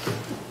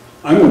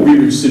a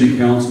Weaver City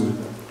Councilman,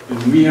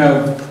 and we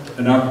have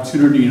an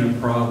opportunity and a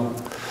problem.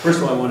 First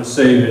of all, I want to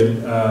say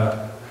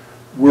that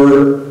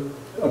we're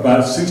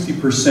about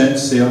 60%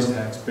 sales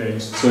tax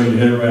based, so you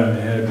hit it right on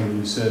the head when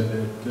you said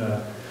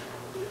that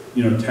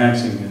you know,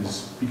 taxing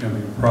is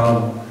becoming a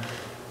problem.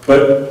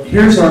 But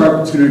here's our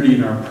opportunity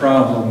and our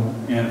problem,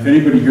 and if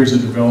anybody here's a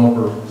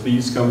developer,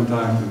 please come and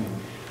talk to me.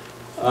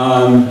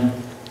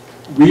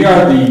 We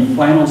are the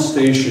final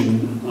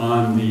station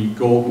on the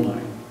Gold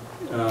Line,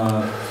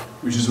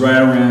 which is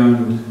right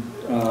around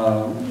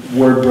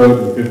Ward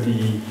Road and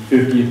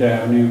 50th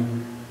Avenue,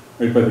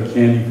 right by the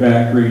candy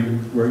factory,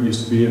 where it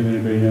used to be, if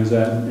anybody knows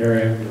that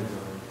area,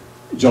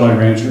 Jolly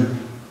Rancher.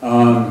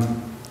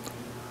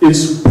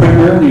 It's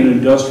primarily an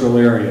industrial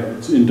area.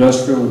 It's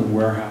industrial and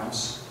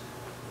warehouse.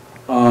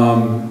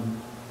 But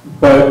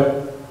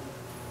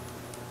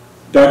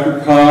Dr.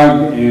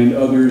 and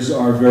others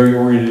are very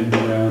oriented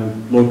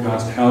around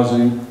low-cost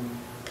housing,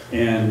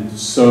 and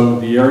so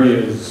the area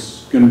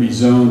is going to be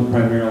zoned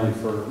primarily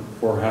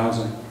for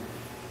housing.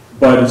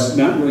 But it's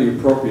not really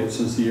appropriate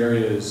since the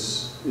area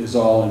is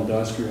all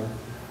industrial.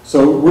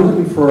 So we're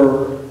looking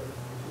for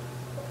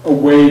a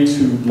way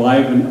to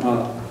liven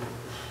up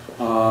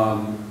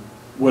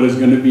what is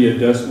going to be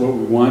what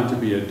we want to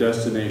be a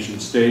destination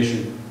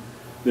station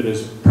that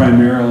is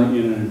primarily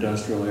in an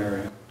industrial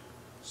area.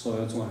 So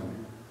that's why I'm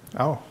here.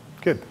 Oh,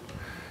 good,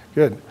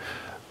 good.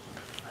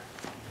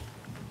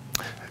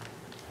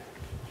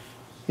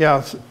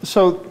 Yeah,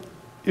 so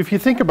if you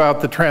think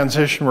about the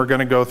transition we're going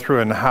to go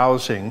through in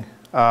housing,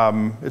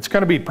 it's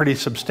going to be pretty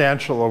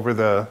substantial over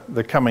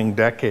the coming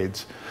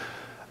decades.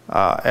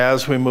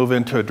 As we move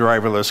into a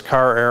driverless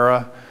car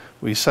era,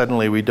 we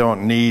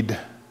don't need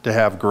to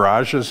have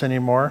garages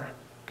anymore,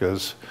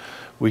 because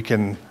we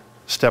can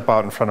step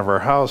out in front of our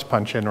house,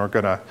 punch in,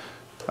 I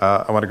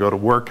want to go to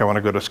work, I want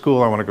to go to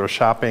school, I want to go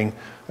shopping.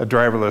 A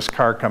driverless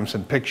car comes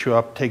and picks you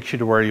up, takes you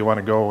to where you want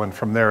to go, and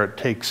from there it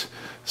takes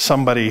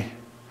somebody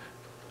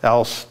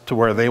else to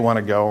where they want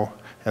to go,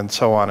 and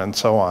so on and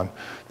so on.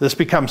 This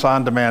becomes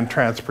on-demand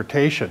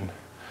transportation.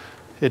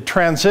 It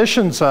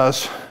transitions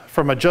us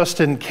from a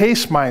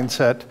just-in-case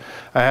mindset,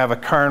 I have a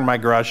car in my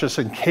garage just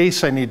in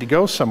case I need to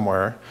go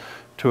somewhere,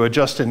 to a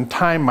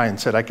just-in-time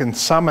mindset. I can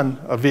summon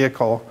a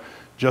vehicle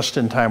just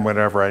in time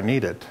whenever I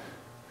need it.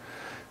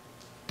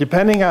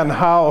 Depending on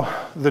how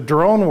the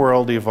drone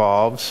world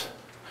evolves,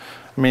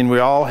 I mean, we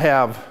all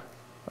have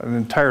an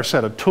entire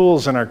set of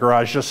tools in our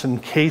garage just in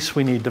case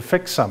we need to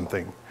fix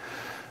something.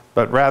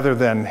 But rather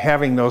than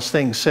having those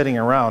things sitting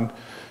around,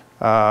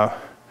 I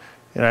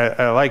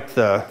like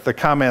the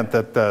comment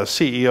that the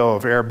CEO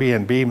of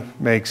Airbnb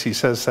makes. He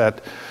says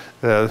that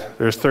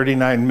there's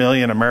 39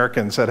 million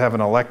Americans that have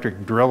an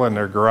electric drill in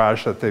their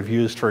garage that they've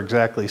used for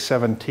exactly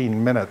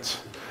 17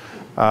 minutes.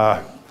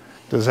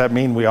 Does that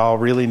mean we all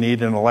really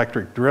need an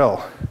electric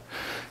drill?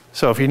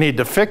 So if you need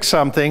to fix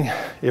something,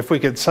 if we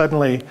could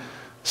suddenly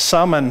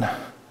summon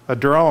a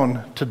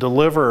drone to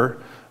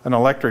deliver an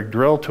electric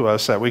drill to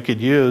us that we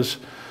could use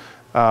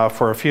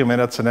for a few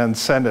minutes and then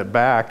send it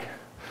back,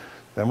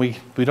 then we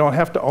don't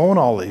have to own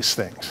all these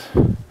things.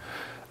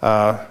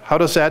 How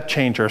does that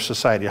change our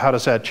society? How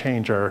does that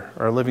change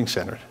our living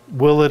standards?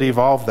 Will it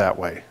evolve that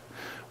way?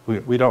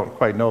 We don't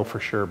quite know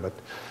for sure, but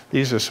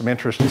these are some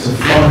interesting. It's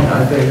fun.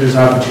 I think there's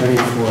opportunity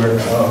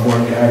for more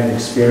guided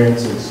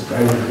experiences,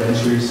 guided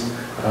adventures.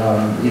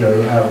 You know,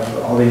 you have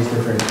all these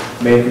different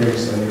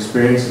makers and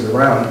experiences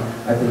around.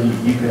 I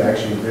think you could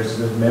actually, there's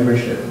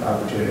membership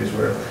opportunities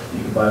where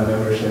you can buy a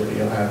membership and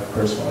you'll have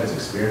personalized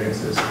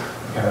experiences,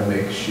 kind of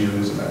make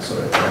shoes and that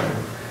sort of thing.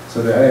 So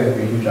I think there'd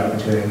be a huge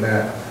opportunity in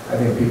that. I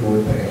think people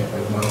would pay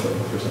like monthly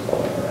for something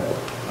like that,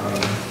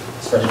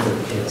 especially for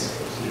the kids.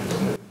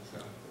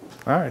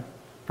 All right,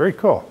 very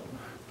cool,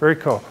 very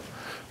cool.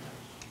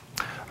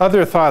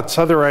 Other thoughts,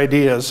 other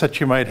ideas that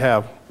you might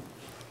have?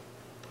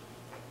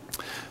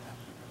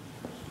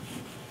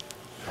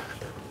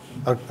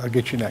 I'll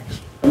get you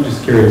next. I'm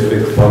just curious,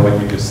 based upon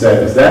what you just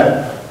said, is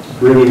that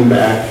bringing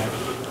back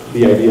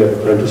the idea of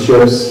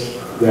apprenticeships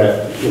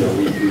that, you know,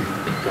 we've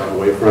gone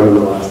away from in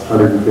the last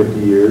 150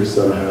 years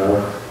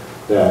somehow,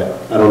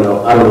 that, I don't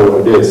know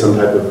what it is, some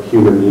type of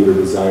human need or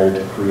desire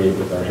to create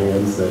with our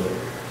hands, that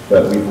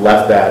we've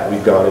left that,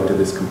 we've gone into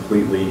this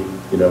completely,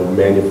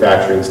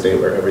 manufacturing state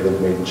where everything's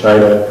made in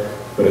China,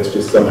 but it's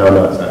just somehow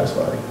not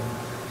satisfying.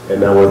 And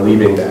now we're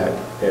leaving that,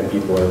 and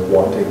people are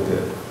wanting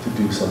to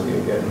do something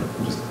again.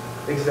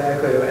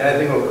 Exactly, and I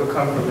think it'll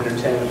come from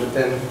entertainment, but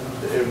then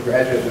it'll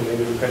graduate to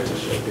maybe an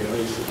apprenticeship, you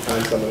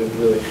find someone who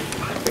really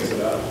picks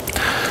it up.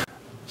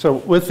 So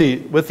with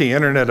the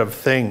Internet of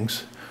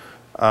Things,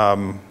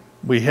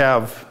 we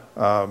have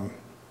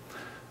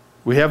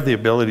the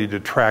ability to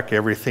track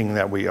everything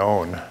that we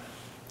own.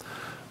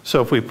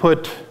 So if we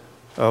put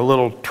a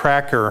little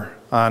tracker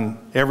on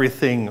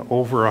everything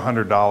over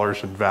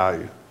 $100 in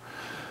value,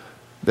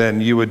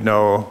 then you would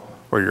know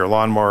where your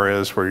lawnmower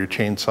is, where your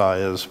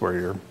chainsaw is, where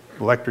your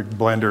electric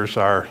blenders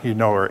are,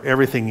 where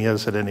everything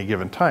is at any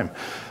given time.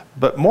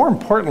 But more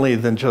importantly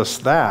than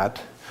just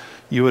that,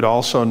 you would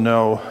also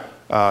know,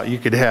 you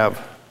could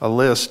have a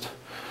list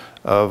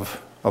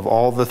of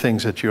all the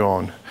things that you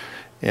own,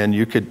 and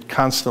you could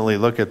constantly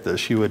look at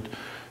this.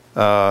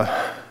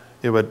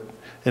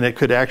 And it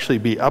could actually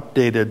be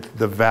updated,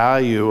 the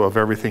value of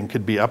everything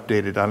could be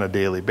updated on a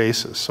daily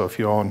basis. So if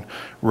you own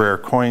rare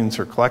coins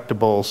or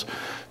collectibles,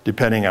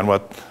 depending on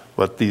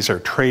what these are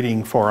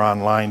trading for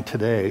online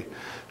today,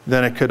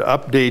 then it could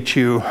update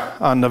you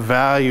on the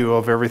value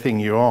of everything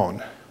you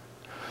own.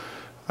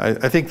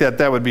 I think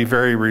that would be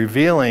very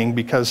revealing,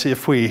 because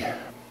if we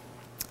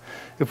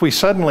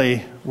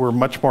suddenly were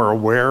much more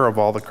aware of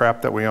all the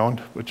crap that we owned,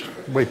 which is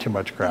way too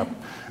much crap,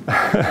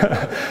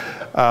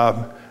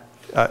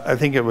 I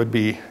think it would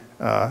be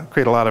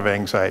create a lot of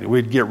anxiety.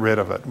 We'd get rid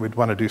of it. We'd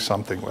want to do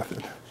something with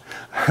it.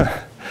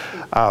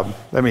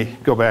 Let me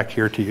go back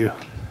here to you.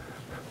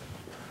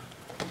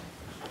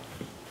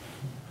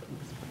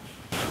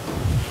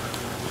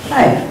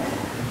 Hi,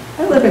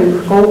 I live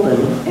in Golden,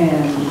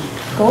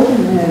 and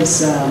Golden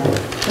has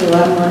put a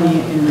lot of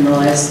money in the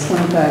last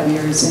 25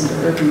 years into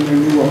urban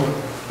renewal,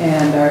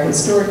 and our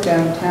historic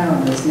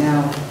downtown is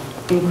now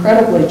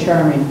incredibly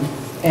charming,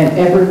 and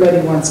everybody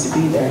wants to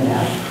be there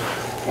now.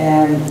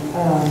 And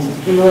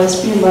in the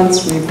last few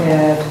months, we've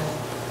had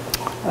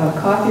a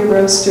coffee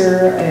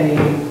roaster, a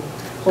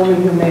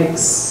woman who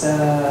makes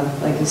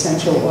like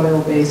essential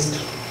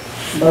oil-based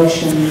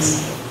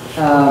lotions,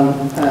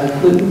 a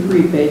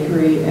gluten-free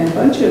bakery, and a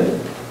bunch of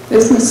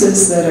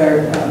businesses that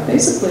are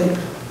basically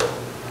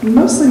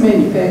mostly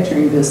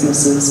manufacturing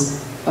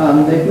businesses.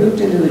 They've moved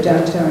into the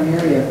downtown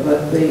area,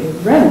 but the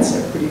rents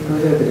are pretty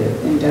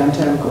prohibitive in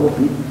downtown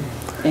Golden.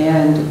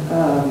 And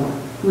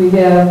we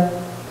have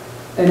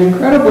an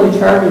incredibly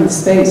charming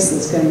space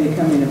that's going to be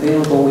coming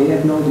available. We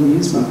have an old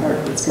amusement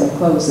park that's going to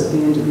close at the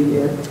end of the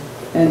year.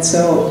 And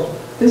so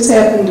this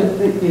happened,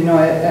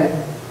 I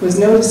was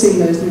noticing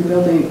those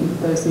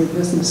new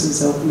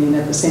businesses opening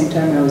at the same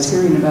time I was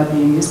hearing about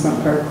the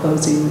amusement park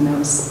closing, and I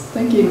was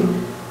thinking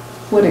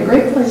what a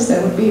great place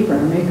that would be for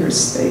a maker's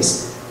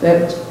space.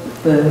 That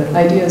the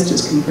ideas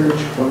just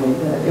converged for me,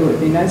 that it would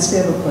be nice to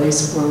have a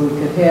place where we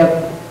could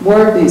have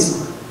more of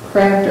these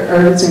craft or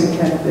artisan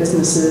kind of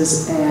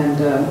businesses, and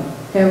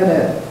have it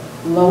at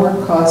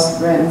lower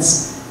cost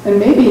rents, and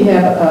maybe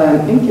have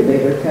an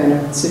incubator kind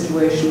of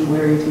situation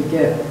where you could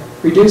get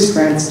reduced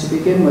rents to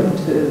begin with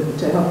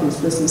to help these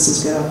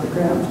businesses get off the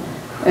ground.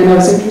 And I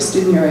was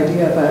interested in your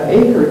idea about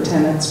anchor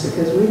tenants,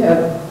 because we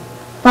have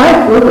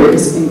 5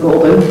 breweries in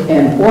Golden,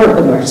 and 4 of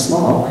them are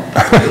small.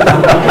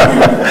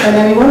 And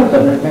any one of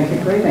them would make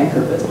a great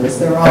anchor business.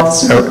 They're all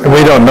super.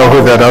 We don't know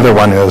who that other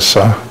one is,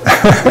 so.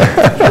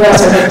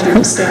 That's our 2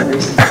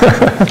 distilleries.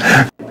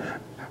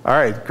 All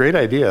right, great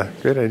idea,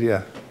 great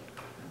idea.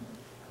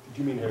 Did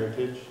you mean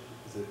heritage?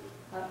 Is it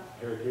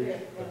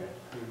heritage?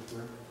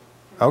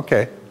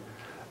 Okay.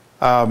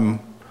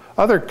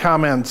 Other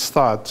comments,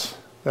 thoughts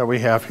that we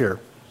have here?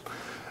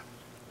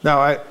 Now,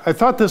 I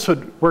thought this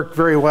would work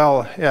very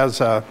well as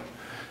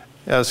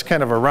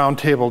kind of a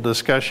roundtable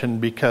discussion,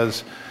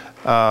 because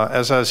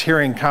as I was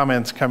hearing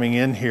comments coming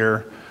in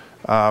here,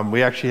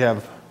 we actually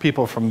have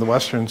people from the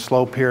Western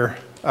Slope here.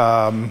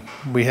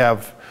 We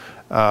have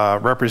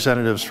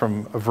representatives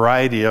from a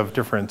variety of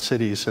different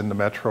cities in the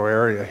metro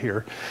area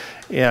here,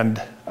 and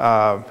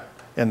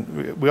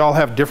we all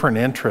have different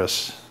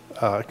interests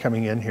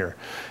coming in here,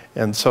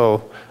 and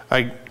so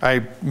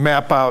I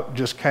map out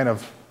just kind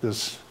of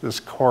this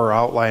core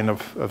outline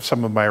of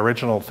some of my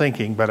original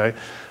thinking, but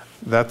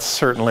that's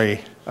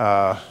certainly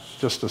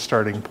just a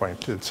starting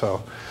point. And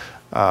so,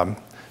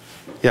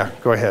 yeah,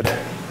 go ahead.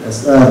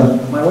 Yes,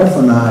 my wife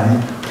and I,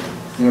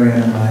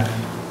 Marianne and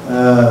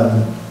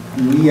I,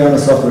 we own a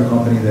software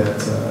company that,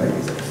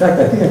 in fact,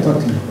 I think I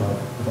talked to you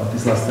about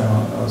this last time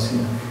I was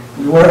here.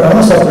 We own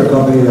a software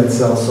company that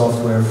sells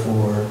software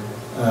for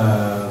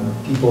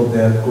people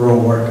that grow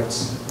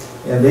orchids.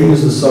 And they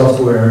use the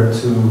software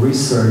to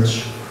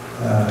research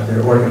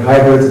their orchid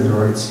hybrids and their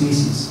orchid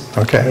species.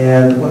 Okay.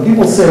 And when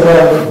people say,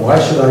 well, why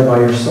should I buy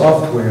your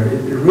software?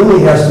 It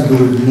really has to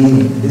do with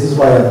meaning. This is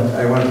why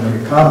I wanted to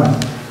make a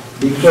comment.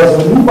 Because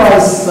when you buy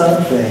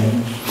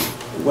something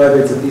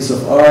whether it's a piece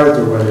of art,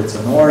 or whether it's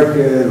an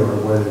orchid, or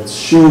whether it's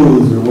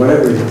shoes, or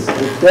whatever it is,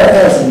 if that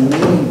has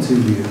meaning to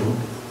you,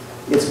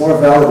 it's more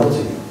valuable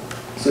to you.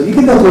 So you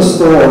can go to a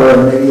store,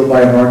 and maybe you'll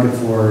buy an orchid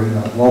for,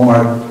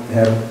 Walmart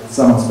have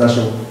someone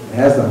special,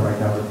 has them right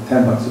now for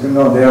 $10. You can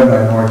go there and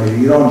buy an orchid.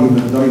 You don't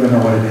even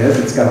know what it is.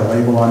 It's got a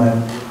label on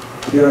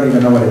it. You don't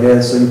even know what it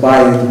is, so you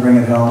buy it, you bring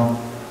it home.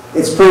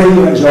 It's pretty,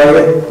 you enjoy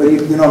it, but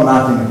you know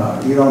nothing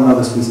about it. You don't know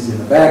the species in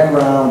the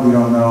background, you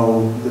don't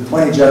know the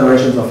 20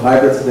 generations of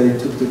hybrids that it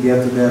took to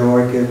get to that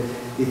orchid.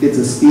 If it's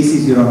a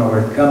species, you don't know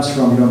where it comes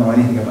from, you don't know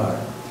anything about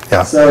it.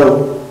 Yeah.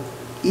 So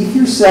if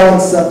you're selling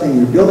something,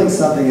 you're building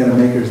something in a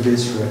maker's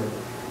district,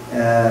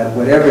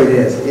 whatever it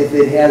is, if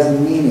it has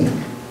meaning,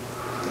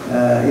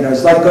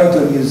 it's like going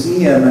to a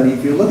museum, and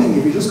if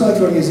you're just going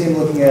to a museum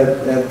looking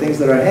at things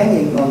that are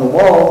hanging on the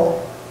wall,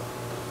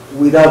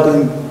 without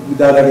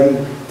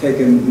having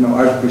taken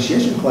art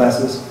appreciation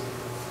classes,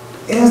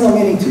 it has no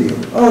meaning to you.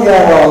 Oh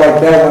yeah, well I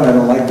like that one, I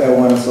don't like that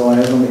one, and so on.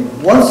 It has no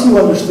meaning. Once you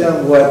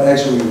understand what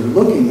actually you're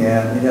looking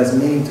at, it has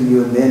meaning to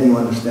you, and then you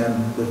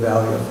understand the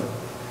value of it.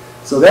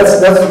 So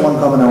that's one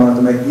comment I wanted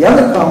to make. The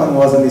other comment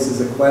was, and this is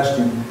a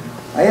question,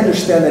 I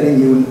understand that in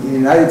the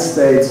United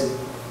States,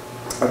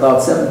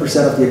 about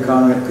 7% of the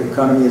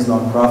economy is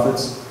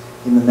nonprofits.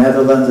 In the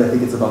Netherlands, I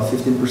think it's about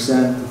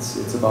 15%.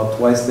 It's about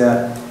twice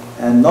that.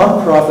 And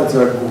nonprofits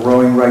are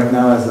growing right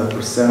now as a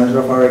percentage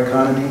of our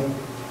economy.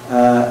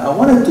 I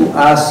wanted to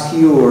ask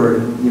you, or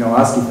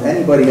ask if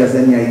anybody has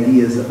any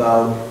ideas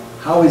about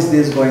how is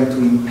this going to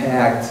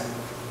impact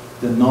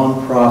the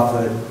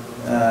nonprofit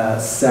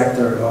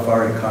sector of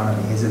our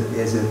economy. Is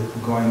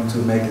it going to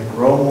make it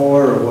grow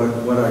more, or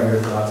what are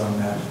your thoughts on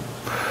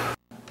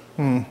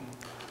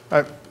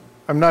that?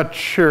 I'm not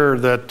sure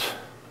that.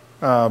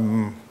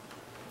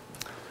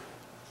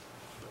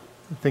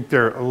 I think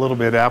they're a little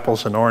bit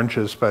apples and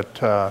oranges, but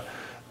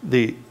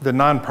the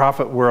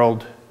nonprofit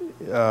world,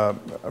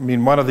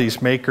 one of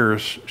these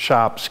makers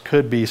shops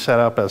could be set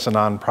up as a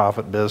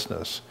nonprofit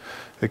business.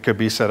 It could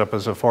be set up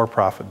as a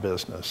for-profit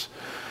business.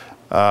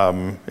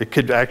 It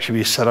could actually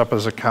be set up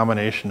as a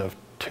combination of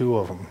two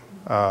of them,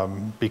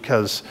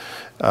 because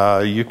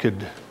you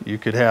could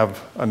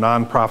have a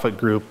nonprofit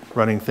group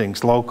running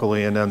things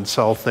locally and then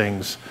sell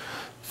things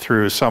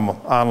through some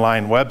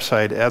online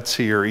website,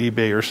 Etsy or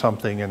eBay or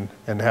something,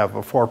 and have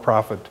a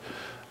for-profit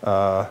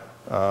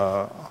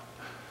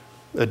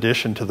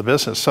addition to the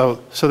business.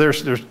 So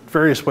there's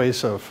various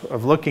ways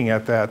of looking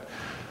at that.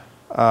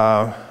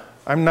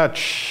 I'm not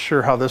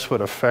sure how this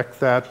would affect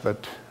that,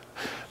 but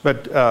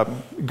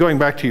going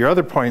back to your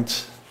other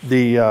points,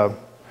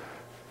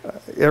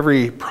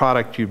 every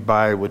product you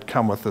buy would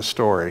come with a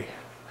story.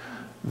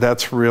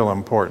 That's real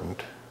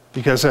important,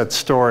 because that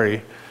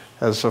story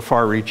has a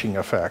far-reaching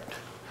effect.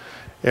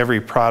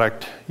 Every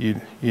product, you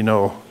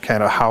know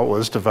kind of how it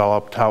was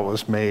developed, how it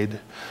was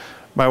made.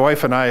 My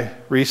wife and I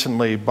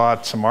recently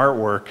bought some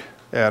artwork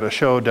at a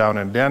show down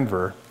in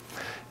Denver.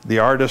 The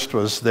artist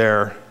was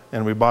there,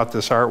 and we bought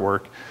this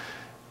artwork,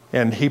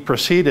 and he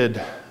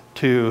proceeded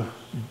to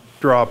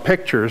draw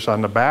pictures on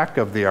the back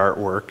of the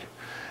artwork,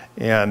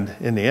 and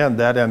in the end,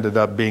 that ended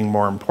up being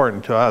more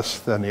important to us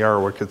than the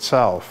artwork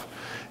itself.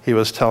 He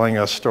was telling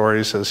us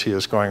stories as he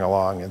was going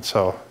along, and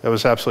so it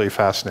was absolutely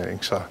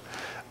fascinating. So.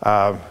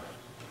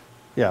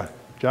 Yeah,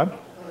 John?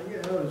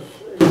 Yeah, I was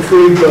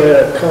intrigued by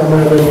a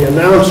comment in the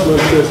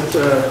announcement that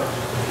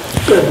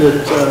said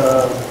that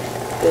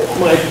it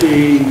might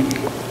be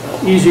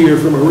easier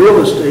from a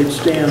real estate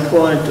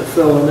standpoint to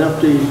fill an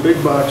empty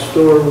big box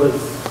store with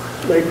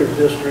Maker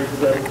District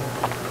than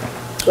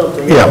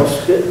something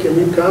else. Can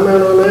you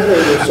comment on that, or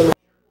are there some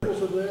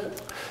examples of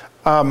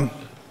that?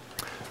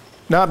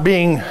 Not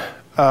being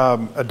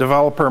a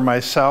developer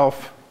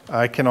myself,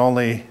 I can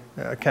only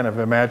kind of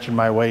imagine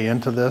my way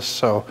into this.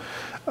 So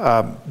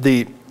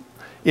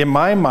in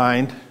my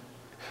mind,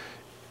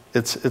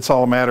 it's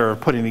all a matter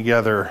of putting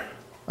together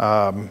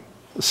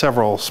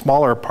several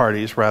smaller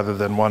parties rather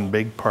than one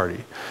big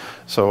party.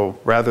 So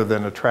rather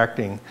than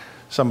attracting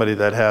somebody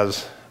that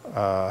has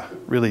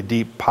really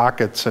deep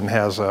pockets and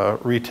has a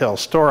retail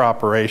store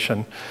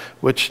operation,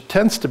 which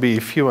tends to be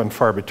few and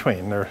far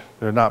between. There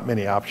are not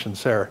many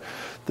options there.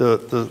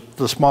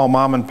 The small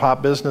mom and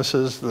pop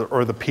businesses,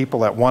 or the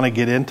people that want to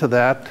get into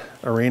that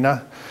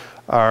arena,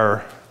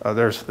 are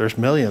there's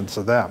millions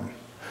of them.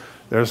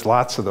 There's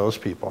lots of those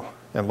people,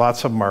 and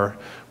lots of them are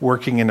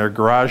working in their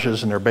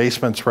garages and their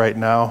basements right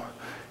now,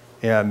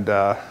 and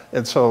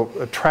so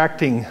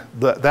attracting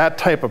that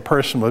type of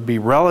person would be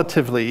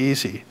relatively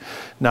easy.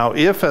 Now,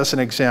 if, as an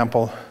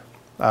example,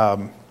 let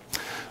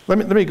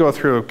me go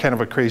through kind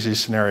of a crazy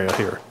scenario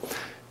here.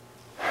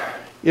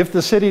 If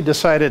the city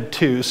decided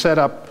to set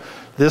up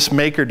this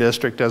Maker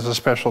District as a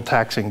special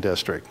taxing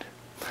district,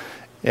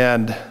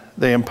 and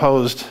they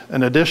imposed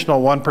an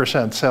additional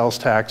 1% sales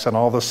tax on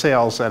all the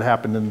sales that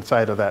happened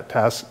inside of that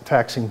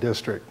taxing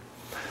district,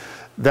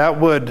 that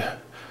would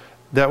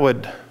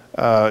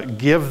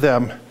give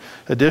them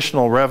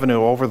additional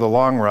revenue over the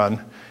long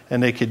run,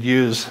 and they could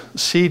use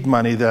seed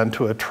money then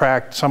to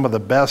attract some of the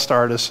best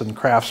artists and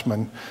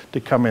craftsmen to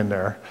come in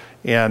there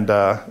and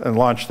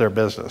launch their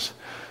business.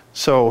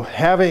 So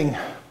having,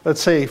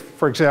 let's say,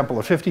 for example,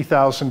 a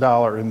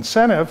 $50,000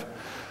 incentive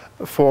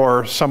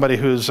for somebody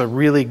who's a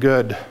really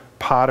good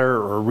potter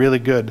or a really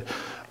good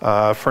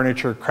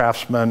furniture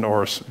craftsman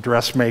or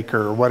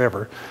dressmaker or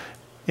whatever,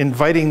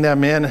 inviting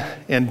them in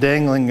and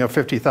dangling a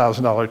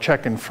 $50,000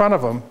 check in front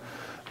of them,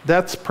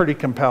 that's pretty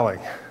compelling.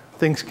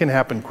 Things can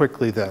happen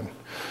quickly then.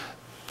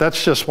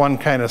 That's just one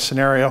kind of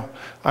scenario.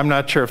 I'm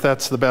not sure if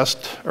that's the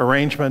best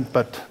arrangement,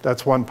 but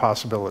that's one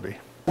possibility.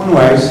 One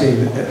way I see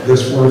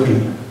this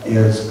working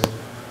is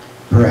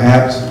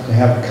perhaps to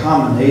have a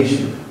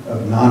combination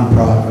of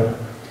nonprofit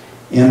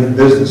and the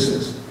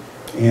businesses.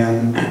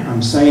 And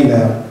I'm saying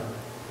that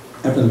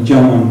after the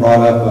gentleman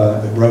brought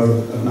up the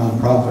growth of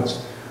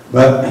nonprofits.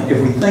 But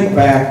if we think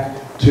back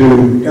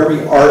to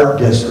every art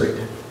district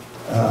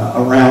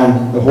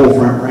around the whole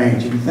Front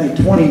Range, if you think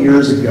 20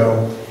 years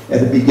ago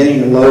at the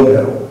beginning of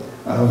Lodo,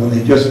 when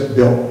they just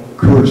built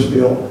Coors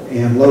Field,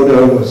 and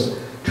Lodo was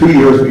 2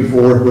 years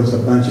before, it was a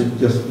bunch of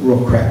just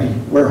real crappy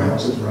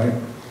warehouses, right?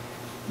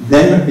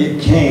 Then it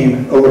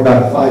became, over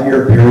about a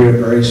 5-year period, a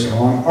very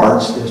strong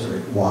arts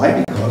district.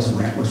 Why? Because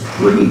the rent was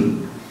free.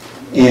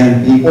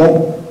 And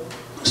people,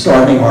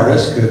 starving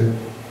artists, could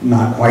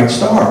not quite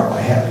starve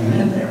by having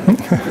them in there.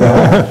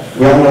 Well,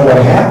 we all know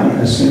what happened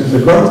as soon as the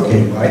growth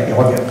came, right? They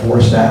all get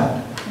forced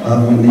out.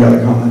 One of the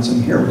other comments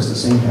in here was the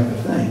same type of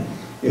thing,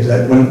 is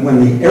that when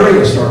the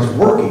area starts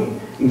working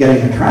and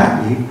getting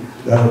attractive,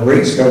 the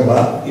rates go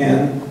up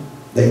and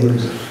they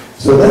lose it.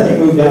 So then they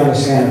moved down to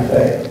Santa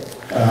Fe,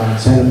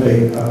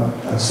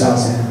 South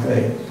Santa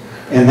Fe,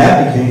 and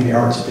that became the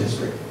arts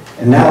district.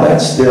 And now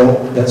that's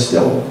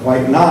still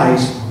quite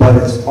nice, but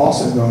it's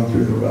also going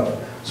through the roof.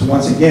 So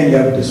once again, you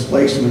have a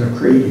displacement of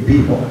creative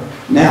people.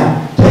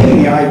 Now,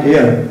 taking the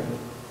idea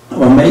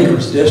of a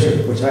maker's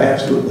district, which I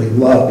absolutely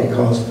love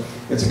because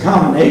it's a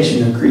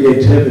combination of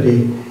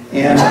creativity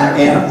and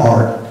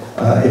art.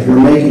 If you're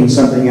making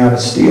something out of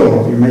steel,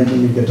 or if you're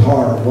making a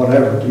guitar or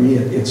whatever, to me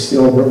it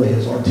still really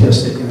is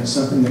artistic, and it's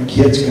something that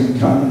kids can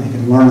come and they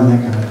can learn and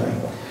that kind of thing.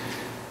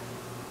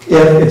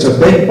 If it's a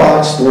big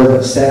box store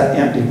that sat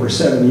empty for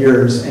 7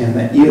 years and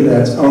that either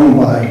that's owned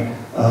by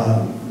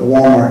the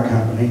Walmart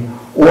company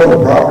or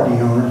the property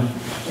owner,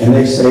 and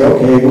they say,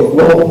 okay,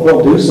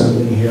 we'll do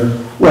something here.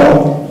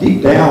 Well,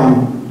 deep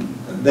down,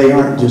 they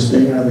aren't just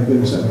thinking out of the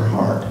goodness of their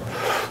heart.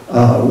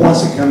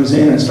 Once it comes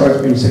in and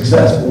starts being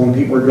successful and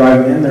people are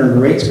driving in there and the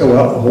rates go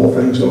up, the whole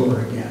thing's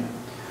over again.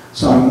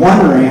 So I'm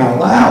wondering out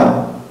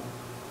loud,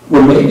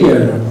 would maybe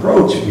an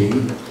approach be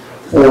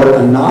for a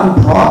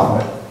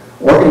nonprofit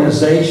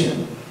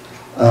organization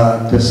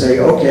to say,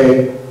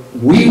 okay,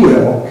 we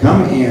will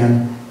come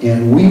in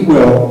and we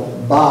will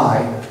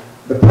buy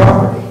the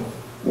property,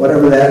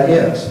 whatever that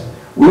is.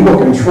 We will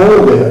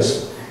control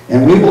this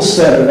and we will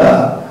set it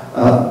up.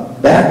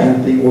 That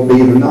entity will be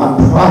the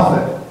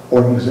nonprofit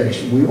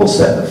organization. We will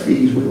set the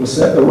fees, we will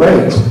set the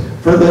rates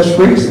for this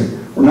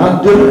reason. We're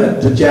not doing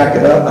it to jack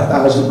it up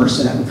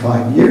 1,000% in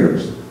 5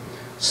 years.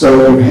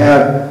 So you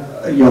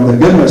have, the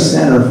Goodness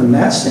Center from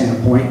that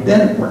standpoint,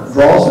 then it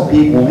draws the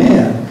people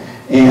in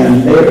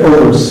and they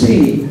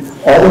oversee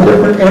all the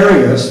different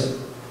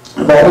areas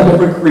of all the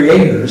different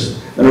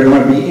creators that are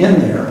going to be in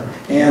there,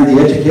 and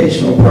the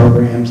educational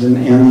programs and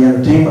the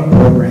entertainment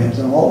programs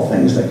and all the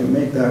things that can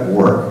make that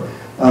work.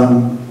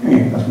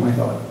 Anyway, that's my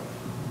thought.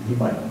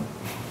 Anybody?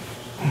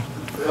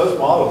 Those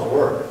models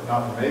work,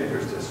 not for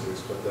makers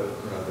districts, but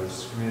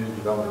there's community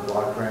development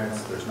block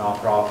grants, there's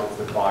nonprofits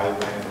that buy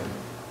land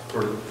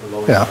for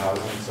low-income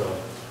housing, so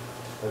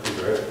that'd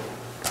be great.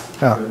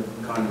 Yeah.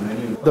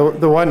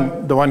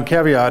 The one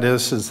caveat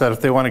is that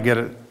if they want to get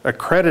it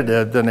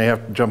accredited, then they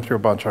have to jump through a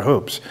bunch of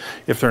hoops.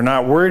 If they're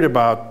not worried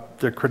about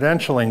the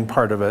credentialing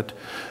part of it,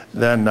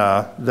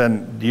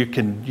 then you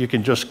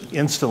can just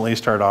instantly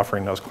start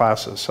offering those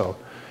classes. So,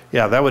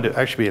 yeah, that would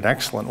actually be an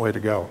excellent way to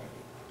go.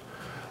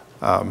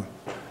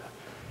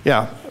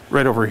 Yeah,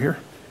 right over here.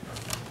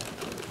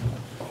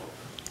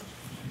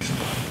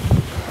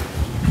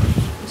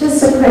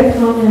 Just a quick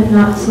comment,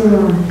 not to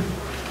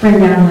bring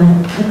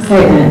down the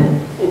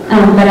excitement,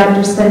 but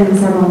after spending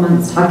several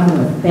months talking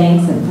with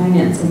banks and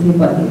financing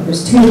people, I think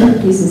there's two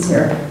different pieces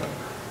here.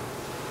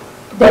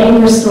 The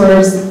anchor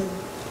stores,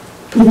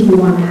 if you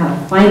want to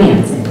have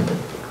financing,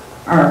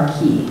 are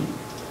key.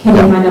 Can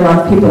you find a lot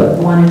of people that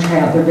want to try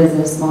out their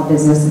business, small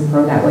business, and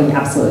grow that way?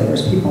 Absolutely.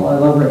 There's people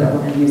all over that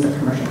want to use a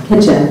commercial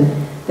kitchen,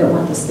 that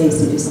want the space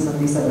to do some of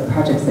these other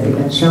projects that you've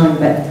been showing.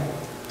 But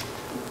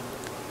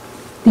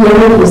the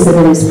other piece of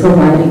it is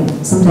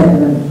providing some type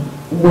of a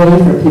way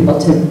for people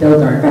to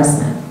build their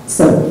investment.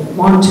 So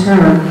long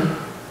term,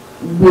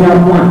 we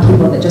don't want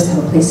people that just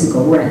have a place to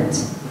go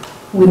rent.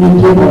 We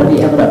need people to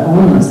be able to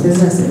own those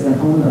businesses and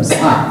own those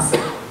lots.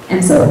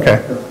 And so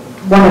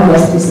one of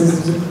those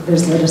pieces is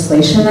there's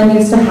legislation that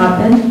needs to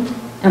happen,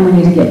 and we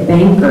need to get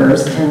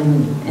bankers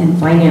and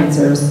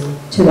financiers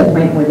to the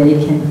point where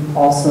they can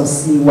also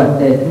see what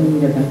the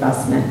need of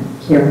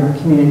investment here in our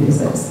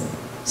communities is,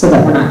 so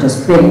that we're not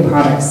just creating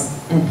products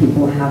and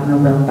people have no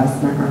real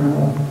investment or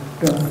no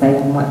real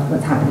say in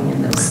what's happening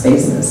in those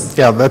spaces.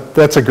 Yeah,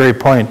 that's a great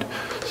point.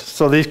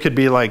 So these could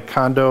be like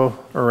condo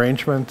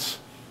arrangements,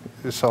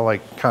 so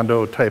like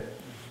condo type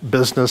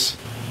business.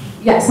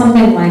 Yeah,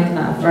 something like,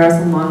 for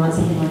us in Longmont,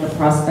 something like a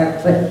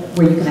Prospect, but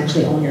where you can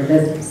actually own your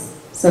business.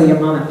 So your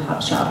mom and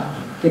pop shop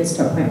gets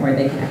to a point where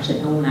they can actually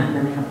own that, and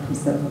then they have a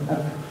piece of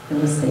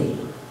real estate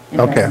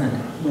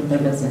investment with their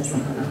business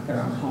and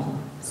their own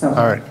home. So,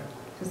 all right.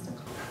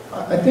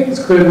 I think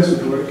it's clear this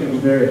would work in a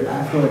very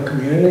affluent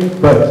community,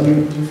 but do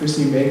you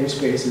foresee maker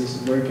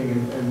spaces working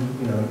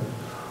in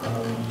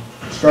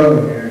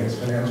struggling areas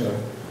financially?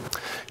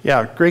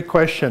 Yeah, great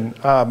question.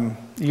 A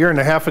year and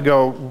a half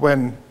ago,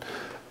 when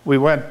we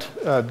went,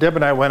 Deb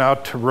and I went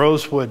out to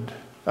Rosewood,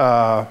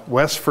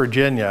 West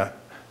Virginia.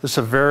 This is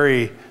a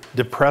very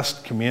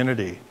depressed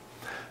community.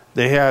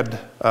 They had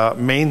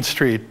Main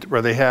Street,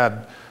 where they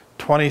had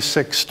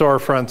 26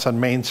 storefronts on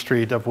Main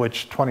Street, of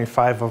which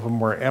 25 of them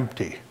were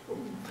empty.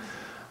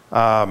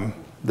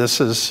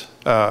 This is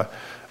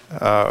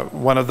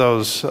one of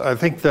those, I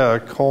think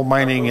the coal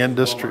mining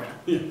industry.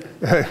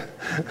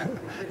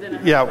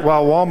 Yeah,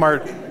 well,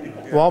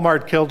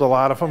 Walmart killed a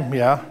lot of them,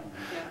 yeah.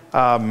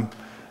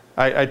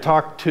 I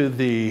talked to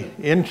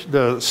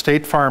the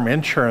State Farm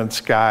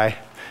insurance guy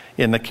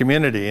in the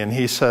community, and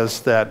he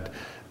says that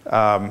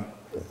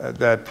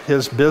that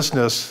his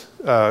business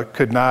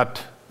could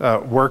not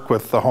work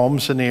with the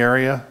homes in the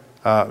area.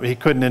 He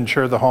couldn't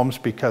insure the homes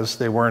because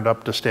they weren't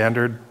up to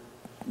standard.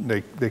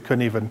 They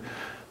weren't even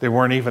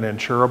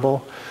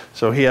insurable.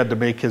 So he had to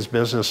make his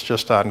business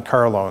just on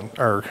car loan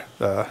or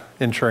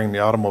insuring the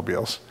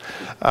automobiles.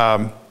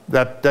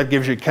 That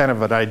gives you kind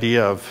of an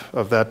idea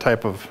of that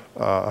type of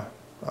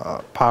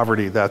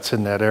poverty that's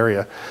in that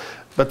area.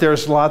 But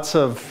there's lots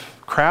of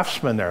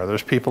craftsmen there.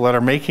 There's people that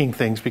are making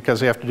things because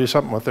they have to do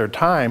something with their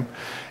time,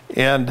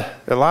 and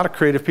a lot of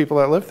creative people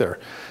that live there.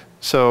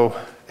 So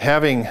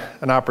having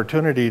an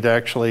opportunity to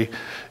actually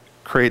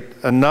create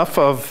enough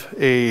of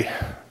a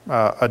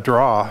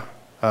draw,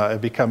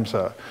 it becomes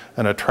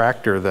an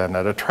attractor then.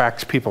 It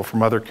attracts people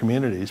from other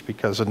communities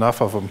because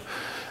enough of them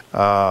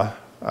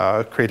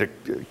create a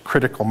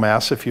critical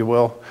mass, if you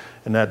will,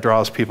 and that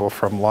draws people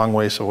from long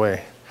ways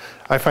away.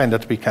 I find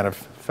that to be kind of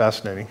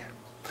fascinating.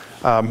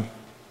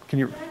 Can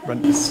you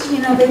run?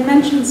 You know, they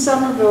mentioned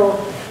Somerville,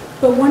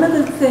 but one of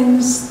the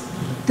things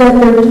that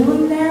they're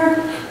doing there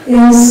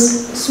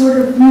is sort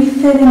of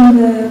refitting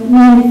the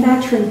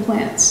manufacturing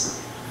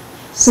plants.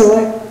 So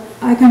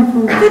I come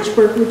from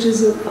Fitchburg, which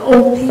is an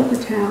old paper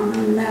town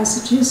in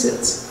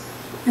Massachusetts,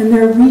 and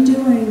they're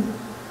redoing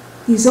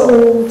these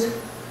old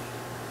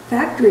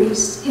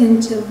factories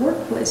into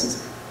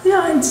workplaces. You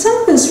know, and some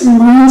of this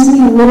reminds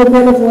me a little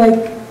bit of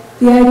like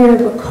the idea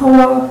of a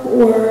co-op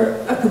or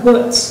a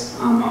kibbutz,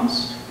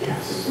 almost.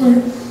 Yes.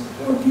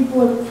 Where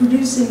people are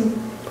producing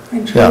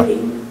and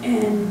trading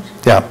and...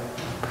 Yeah.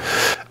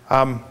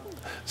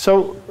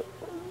 So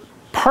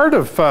part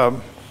of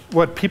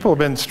what people have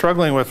been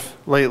struggling with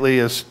lately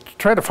is to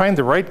try to find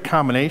the right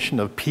combination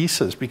of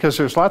pieces, because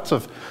there's lots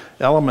of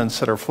elements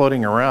that are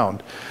floating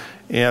around.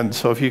 And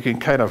so if you can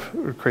kind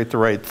of create the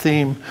right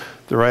theme,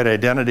 the right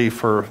identity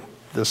for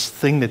this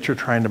thing that you're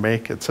trying to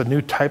make, it's a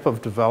new type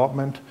of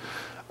development.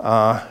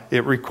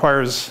 It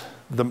requires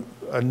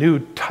a new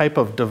type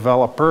of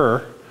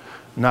developer,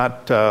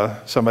 not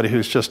somebody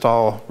who's just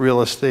all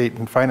real estate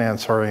and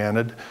finance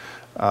oriented,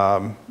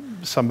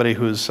 somebody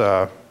who's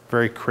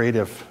very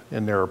creative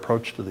in their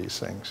approach to these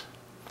things.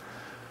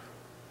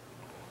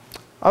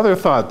 Other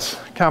thoughts,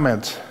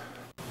 comments?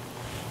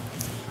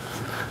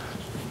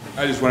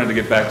 I just wanted to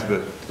get back to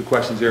the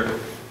questions here.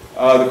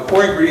 The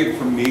core ingredient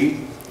for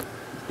me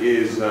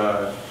is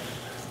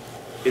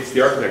it's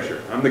the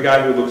architecture. I'm the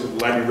guy who looks at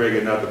the Latin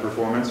Reagan, not the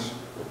performance,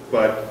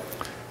 but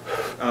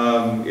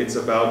it's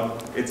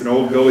an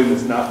old building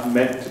that's not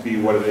meant to be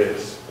what it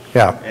is.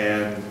 Yeah.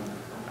 And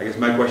I guess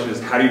my question is,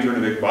 how do you turn a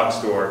big box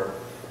store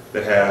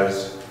that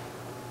has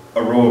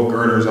a row of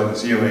girders on the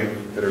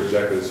ceiling that are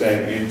exactly the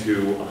same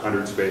into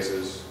 100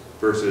 spaces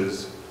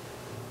versus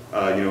you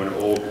know, an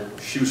old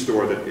shoe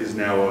store that is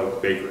now a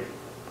bakery?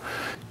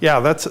 Yeah,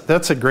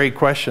 that's a great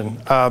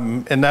question,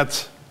 and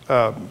that's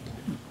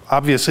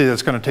obviously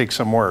that's going to take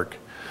some work.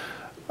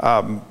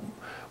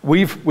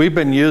 We've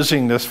been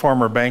using this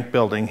former bank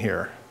building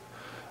here.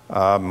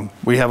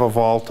 We have a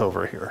vault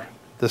over here.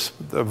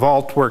 The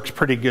vault works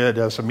pretty good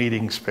as a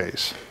meeting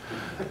space.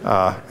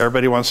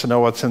 Everybody wants to know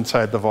what's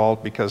inside the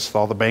vault because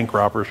all the bank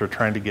robbers are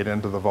trying to get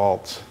into the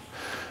vaults.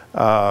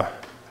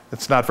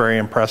 It's not very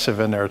impressive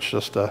in there. It's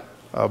just a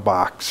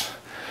box.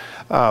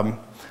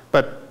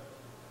 But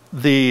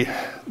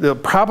they'll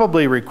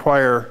probably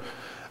require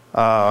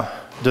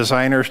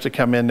designers to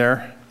come in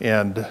there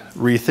and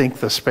rethink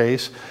the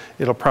space.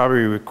 It'll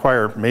probably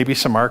require maybe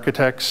some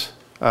architects.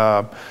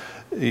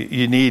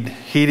 You need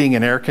heating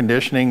and air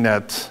conditioning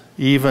that's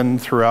even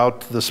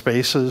throughout the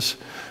spaces.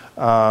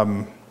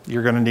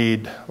 You're going to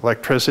need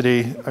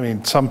electricity. I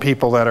mean, some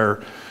people that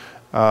are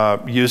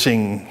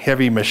using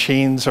heavy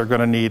machines are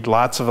going to need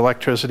lots of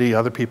electricity.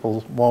 Other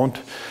people won't.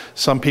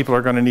 Some people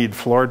are going to need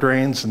floor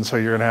drains, and so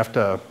you're going to have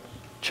to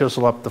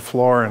chisel up the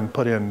floor and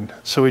put in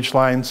sewage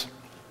lines.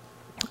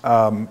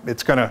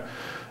 It's going to,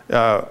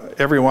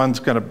 everyone's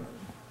going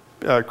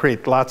to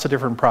create lots of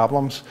different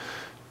problems,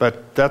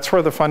 but that's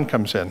where the fun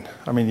comes in.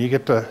 I mean, you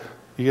get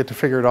to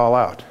figure it all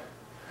out.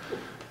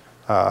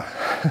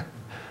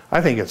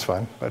 I think it's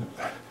fun, but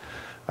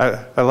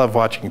I love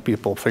watching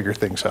people figure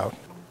things out.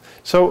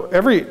 So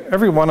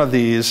every one of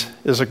these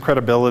is a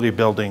credibility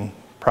building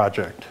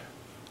project.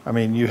 I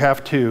mean, you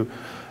have to,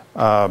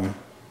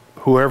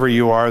 whoever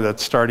you are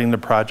that's starting the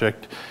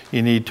project,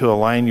 you need to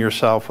align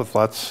yourself with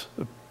lots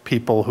of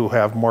people who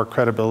have more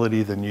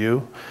credibility than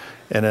you.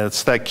 And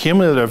it's that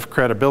cumulative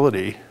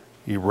credibility,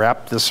 you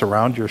wrap this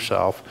around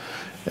yourself,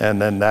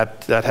 and then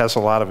that has a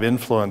lot of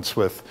influence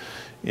with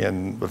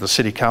the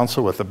city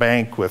council, with the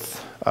bank,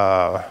 with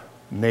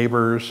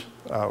neighbors,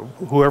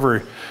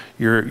 whoever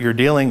you're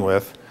dealing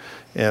with.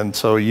 And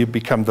so you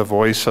become the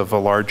voice of a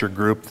larger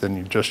group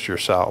than just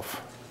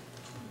yourself.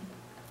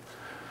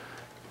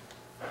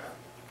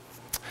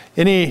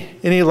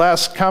 Any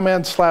last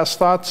comments, last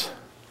thoughts?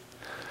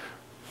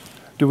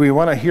 Do we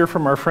want to hear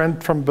from our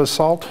friend from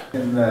Basalt?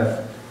 In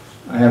that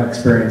I have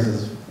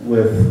experiences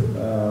with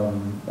a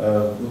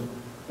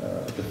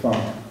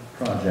defunct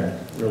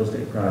project, real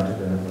estate project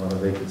that has a lot of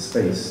vacant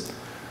space.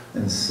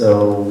 And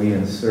so we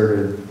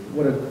inserted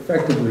what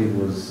effectively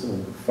was a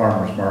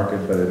farmer's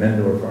market, but an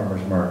indoor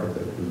farmer's market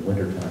that was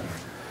wintertime.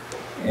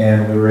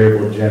 And we were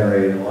able to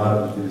generate a lot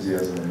of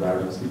enthusiasm and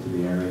vibrancy to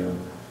the area.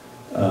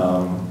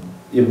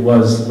 It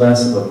was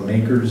less of a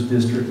maker's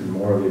district and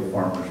more of a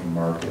farmer's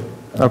market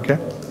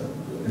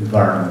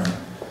environment.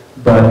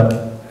 But,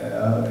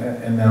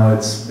 and now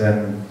it's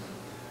been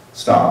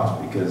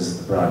stopped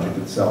because the project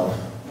itself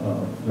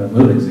went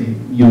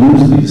moving. You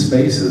lose these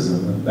spaces,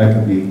 and that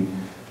can be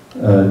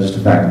just a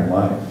fact of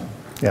life.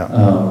 Yeah.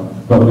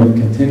 But we've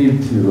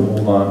continued to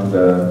hold on to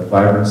the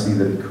vibrancy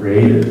that it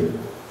created,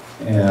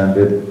 and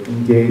it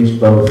engaged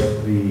both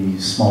the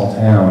small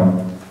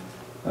town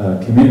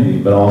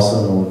community, but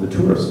also the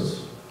tourists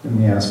in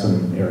the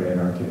Aspen area in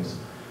our case.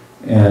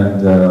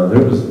 And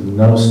there was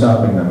no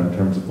stopping them in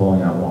terms of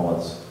pulling out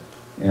wallets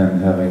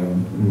and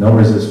having no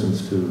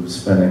resistance to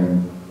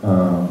spending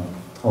a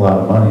lot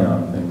of money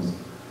on things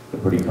that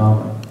are pretty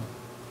common,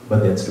 but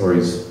they had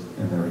stories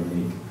and they're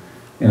unique.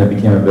 And it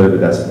became a bit of a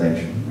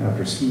destination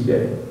after ski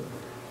day.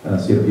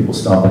 So you had people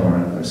stomping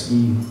around in their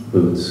ski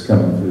boots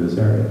coming through this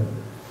area.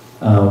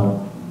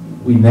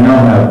 We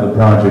now have the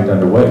project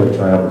underway, which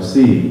I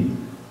oversee,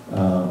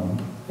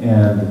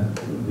 and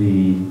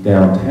the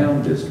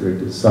downtown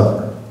district is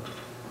suffering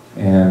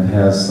and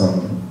has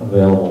some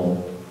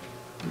available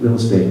real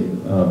estate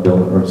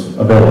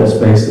available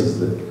spaces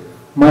that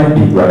might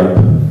be ripe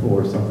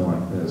for something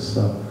like this.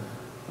 So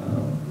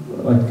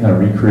I'd like to kind of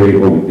recreate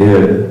what we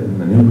did in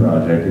the new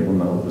project, even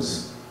though it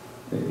was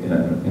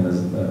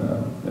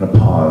in a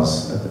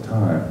pause at the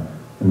time,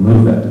 and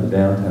move that to the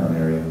downtown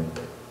area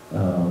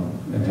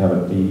and have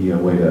it be a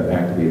way to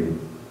activate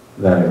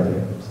that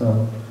area.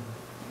 So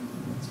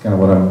it's kind of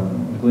what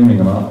I'm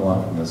gleaming an awful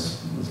lot from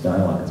this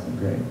dialogue. It's been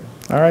great.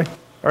 All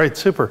right,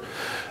 super.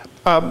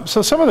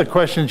 So some of the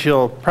questions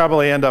you'll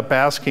probably end up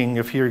asking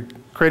if you're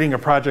creating a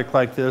project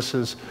like this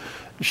is,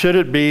 should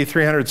it be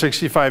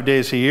 365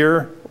 days a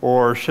year,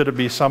 or should it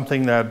be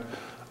something that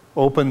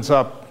opens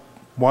up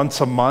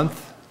once a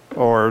month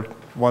or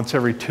once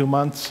every 2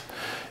 months?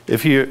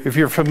 If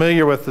you're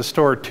familiar with the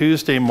store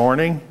Tuesday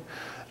Morning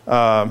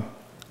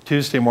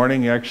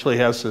actually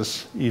has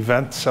this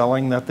event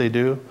selling that they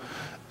do.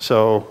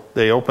 So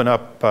they open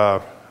up,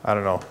 I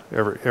don't know,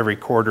 every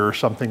quarter or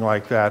something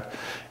like that.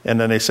 And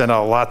then they send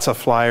out lots of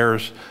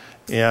flyers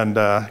and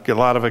get a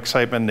lot of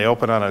excitement. They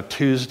open on a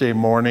Tuesday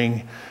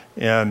morning,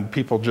 and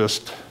people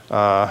just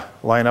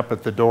line up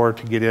at the door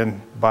to get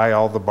in, buy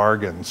all the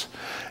bargains.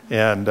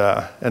 And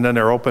then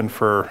they're open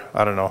for,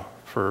 I don't know,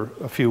 for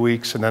a few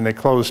weeks, and then they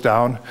close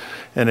down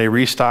and they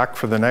restock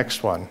for the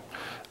next one.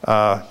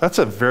 That's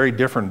a very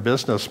different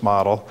business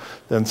model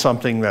than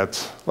something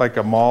that's like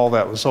a mall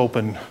that was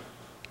open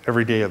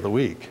every day of the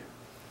week.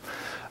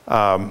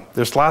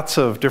 There's lots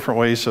of different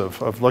ways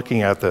of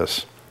looking at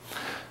this.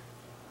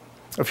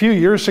 A few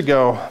years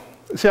ago,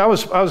 see, I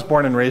was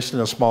born and raised in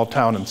a small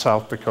town in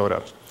South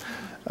Dakota,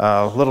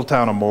 little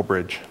town of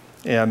Mobridge,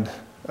 and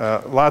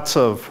lots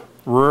of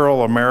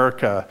rural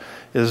America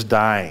is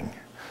dying.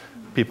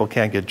 People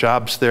can't get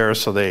jobs there,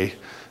 so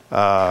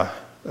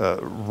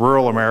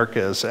rural America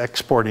is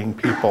exporting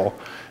people,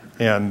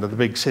 and the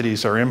big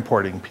cities are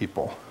importing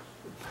people.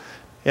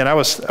 And I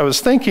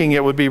was thinking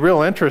it would be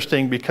real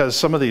interesting because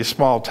some of these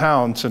small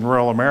towns in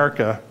rural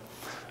America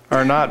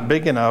are not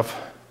big enough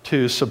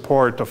to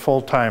support a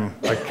full-time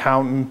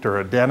accountant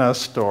or a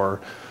dentist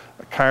or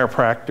a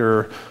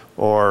chiropractor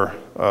or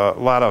a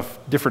lot of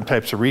different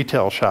types of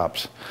retail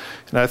shops.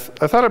 And I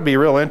thought it'd be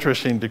real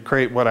interesting to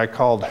create what I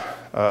called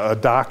a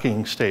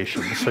docking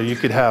station. So you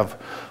could have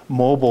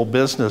mobile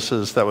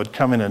businesses that would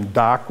come in and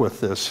dock with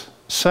this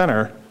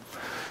center.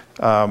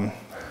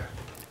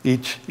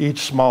 Each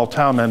small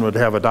town then would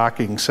have a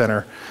docking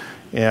center,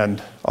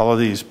 and all of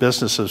these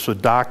businesses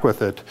would dock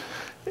with it.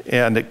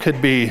 And it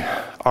could be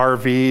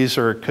RVs,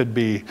 or it could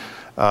be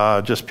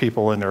just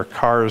people in their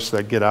cars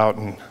that get out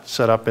and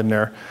set up in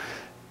there.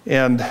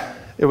 And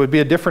it would be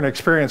a different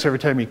experience every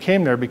time you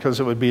came there, because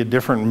it would be a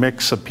different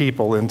mix of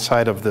people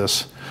inside of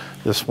this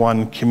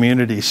one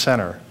community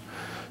center.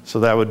 So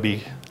that would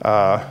be,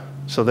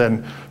 so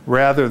then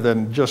rather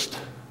than just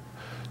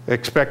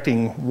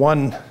expecting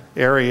one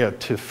area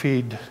to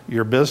feed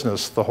your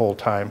business the whole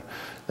time,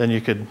 then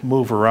you could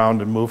move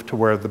around and move to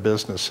where the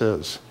business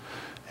is.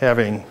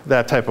 Having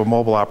that type of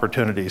mobile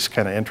opportunity is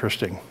kind of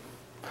interesting.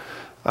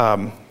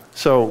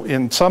 So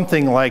in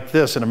something like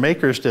this, in a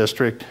maker's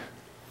district,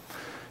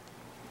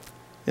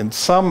 in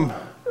some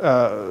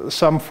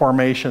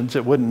formations,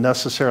 it wouldn't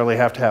necessarily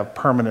have to have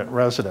permanent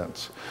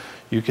residents.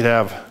 You could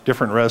have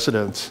different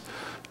residents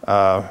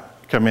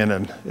come in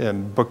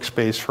and book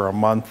space for a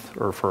month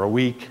or for a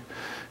week,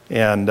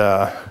 and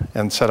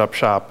set up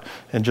shop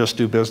and just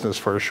do business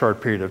for a short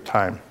period of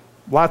time.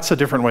 Lots of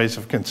different ways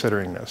of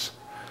considering this.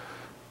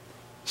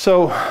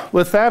 So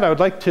with that, I would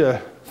like to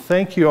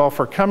thank you all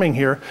for coming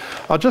here.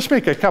 I'll just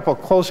make a couple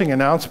closing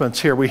announcements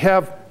here. We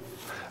have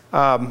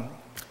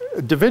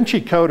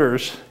DaVinci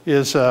Coders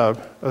is a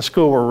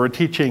school where we're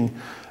teaching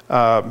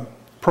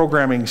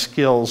programming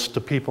skills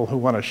to people who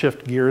want to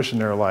shift gears in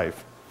their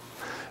life.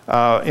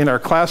 In our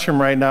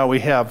classroom right now, we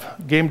have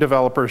game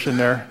developers in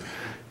there,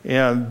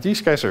 and these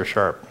guys are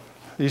sharp.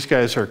 These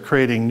guys are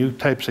creating new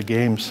types of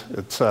games.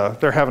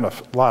 They're having a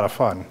lot of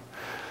fun.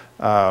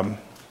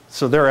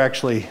 So they're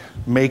actually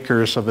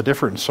makers of a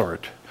different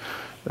sort.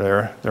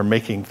 They're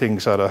making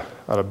things out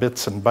of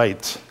bits and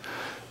bytes.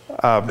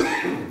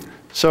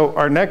 So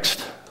our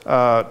next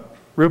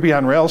Ruby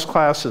on Rails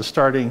class is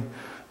starting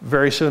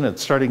very soon.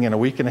 It's starting in a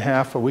week and a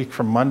half, a week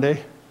from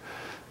Monday.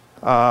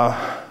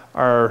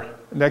 Our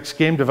next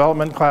game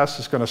development class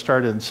is going to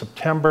start in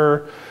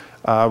September.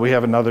 We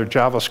have another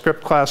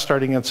JavaScript class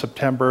starting in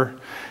September,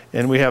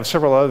 and we have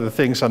several other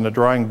things on the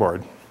drawing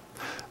board.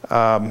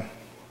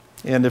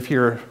 And if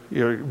you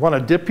want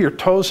to dip your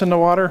toes in the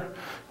water,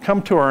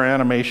 come to our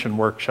animation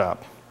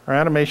workshop. Our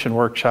animation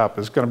workshop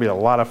is going to be a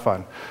lot of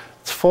fun.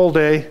 It's full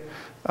day,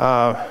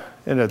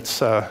 and it's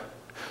pay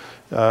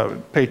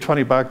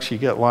 $20, you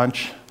get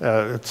lunch.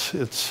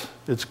 It's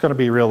going to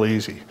be real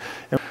easy.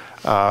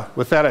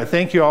 With that, I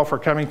thank you all for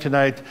coming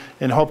tonight,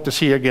 and hope to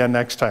see you again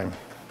next time.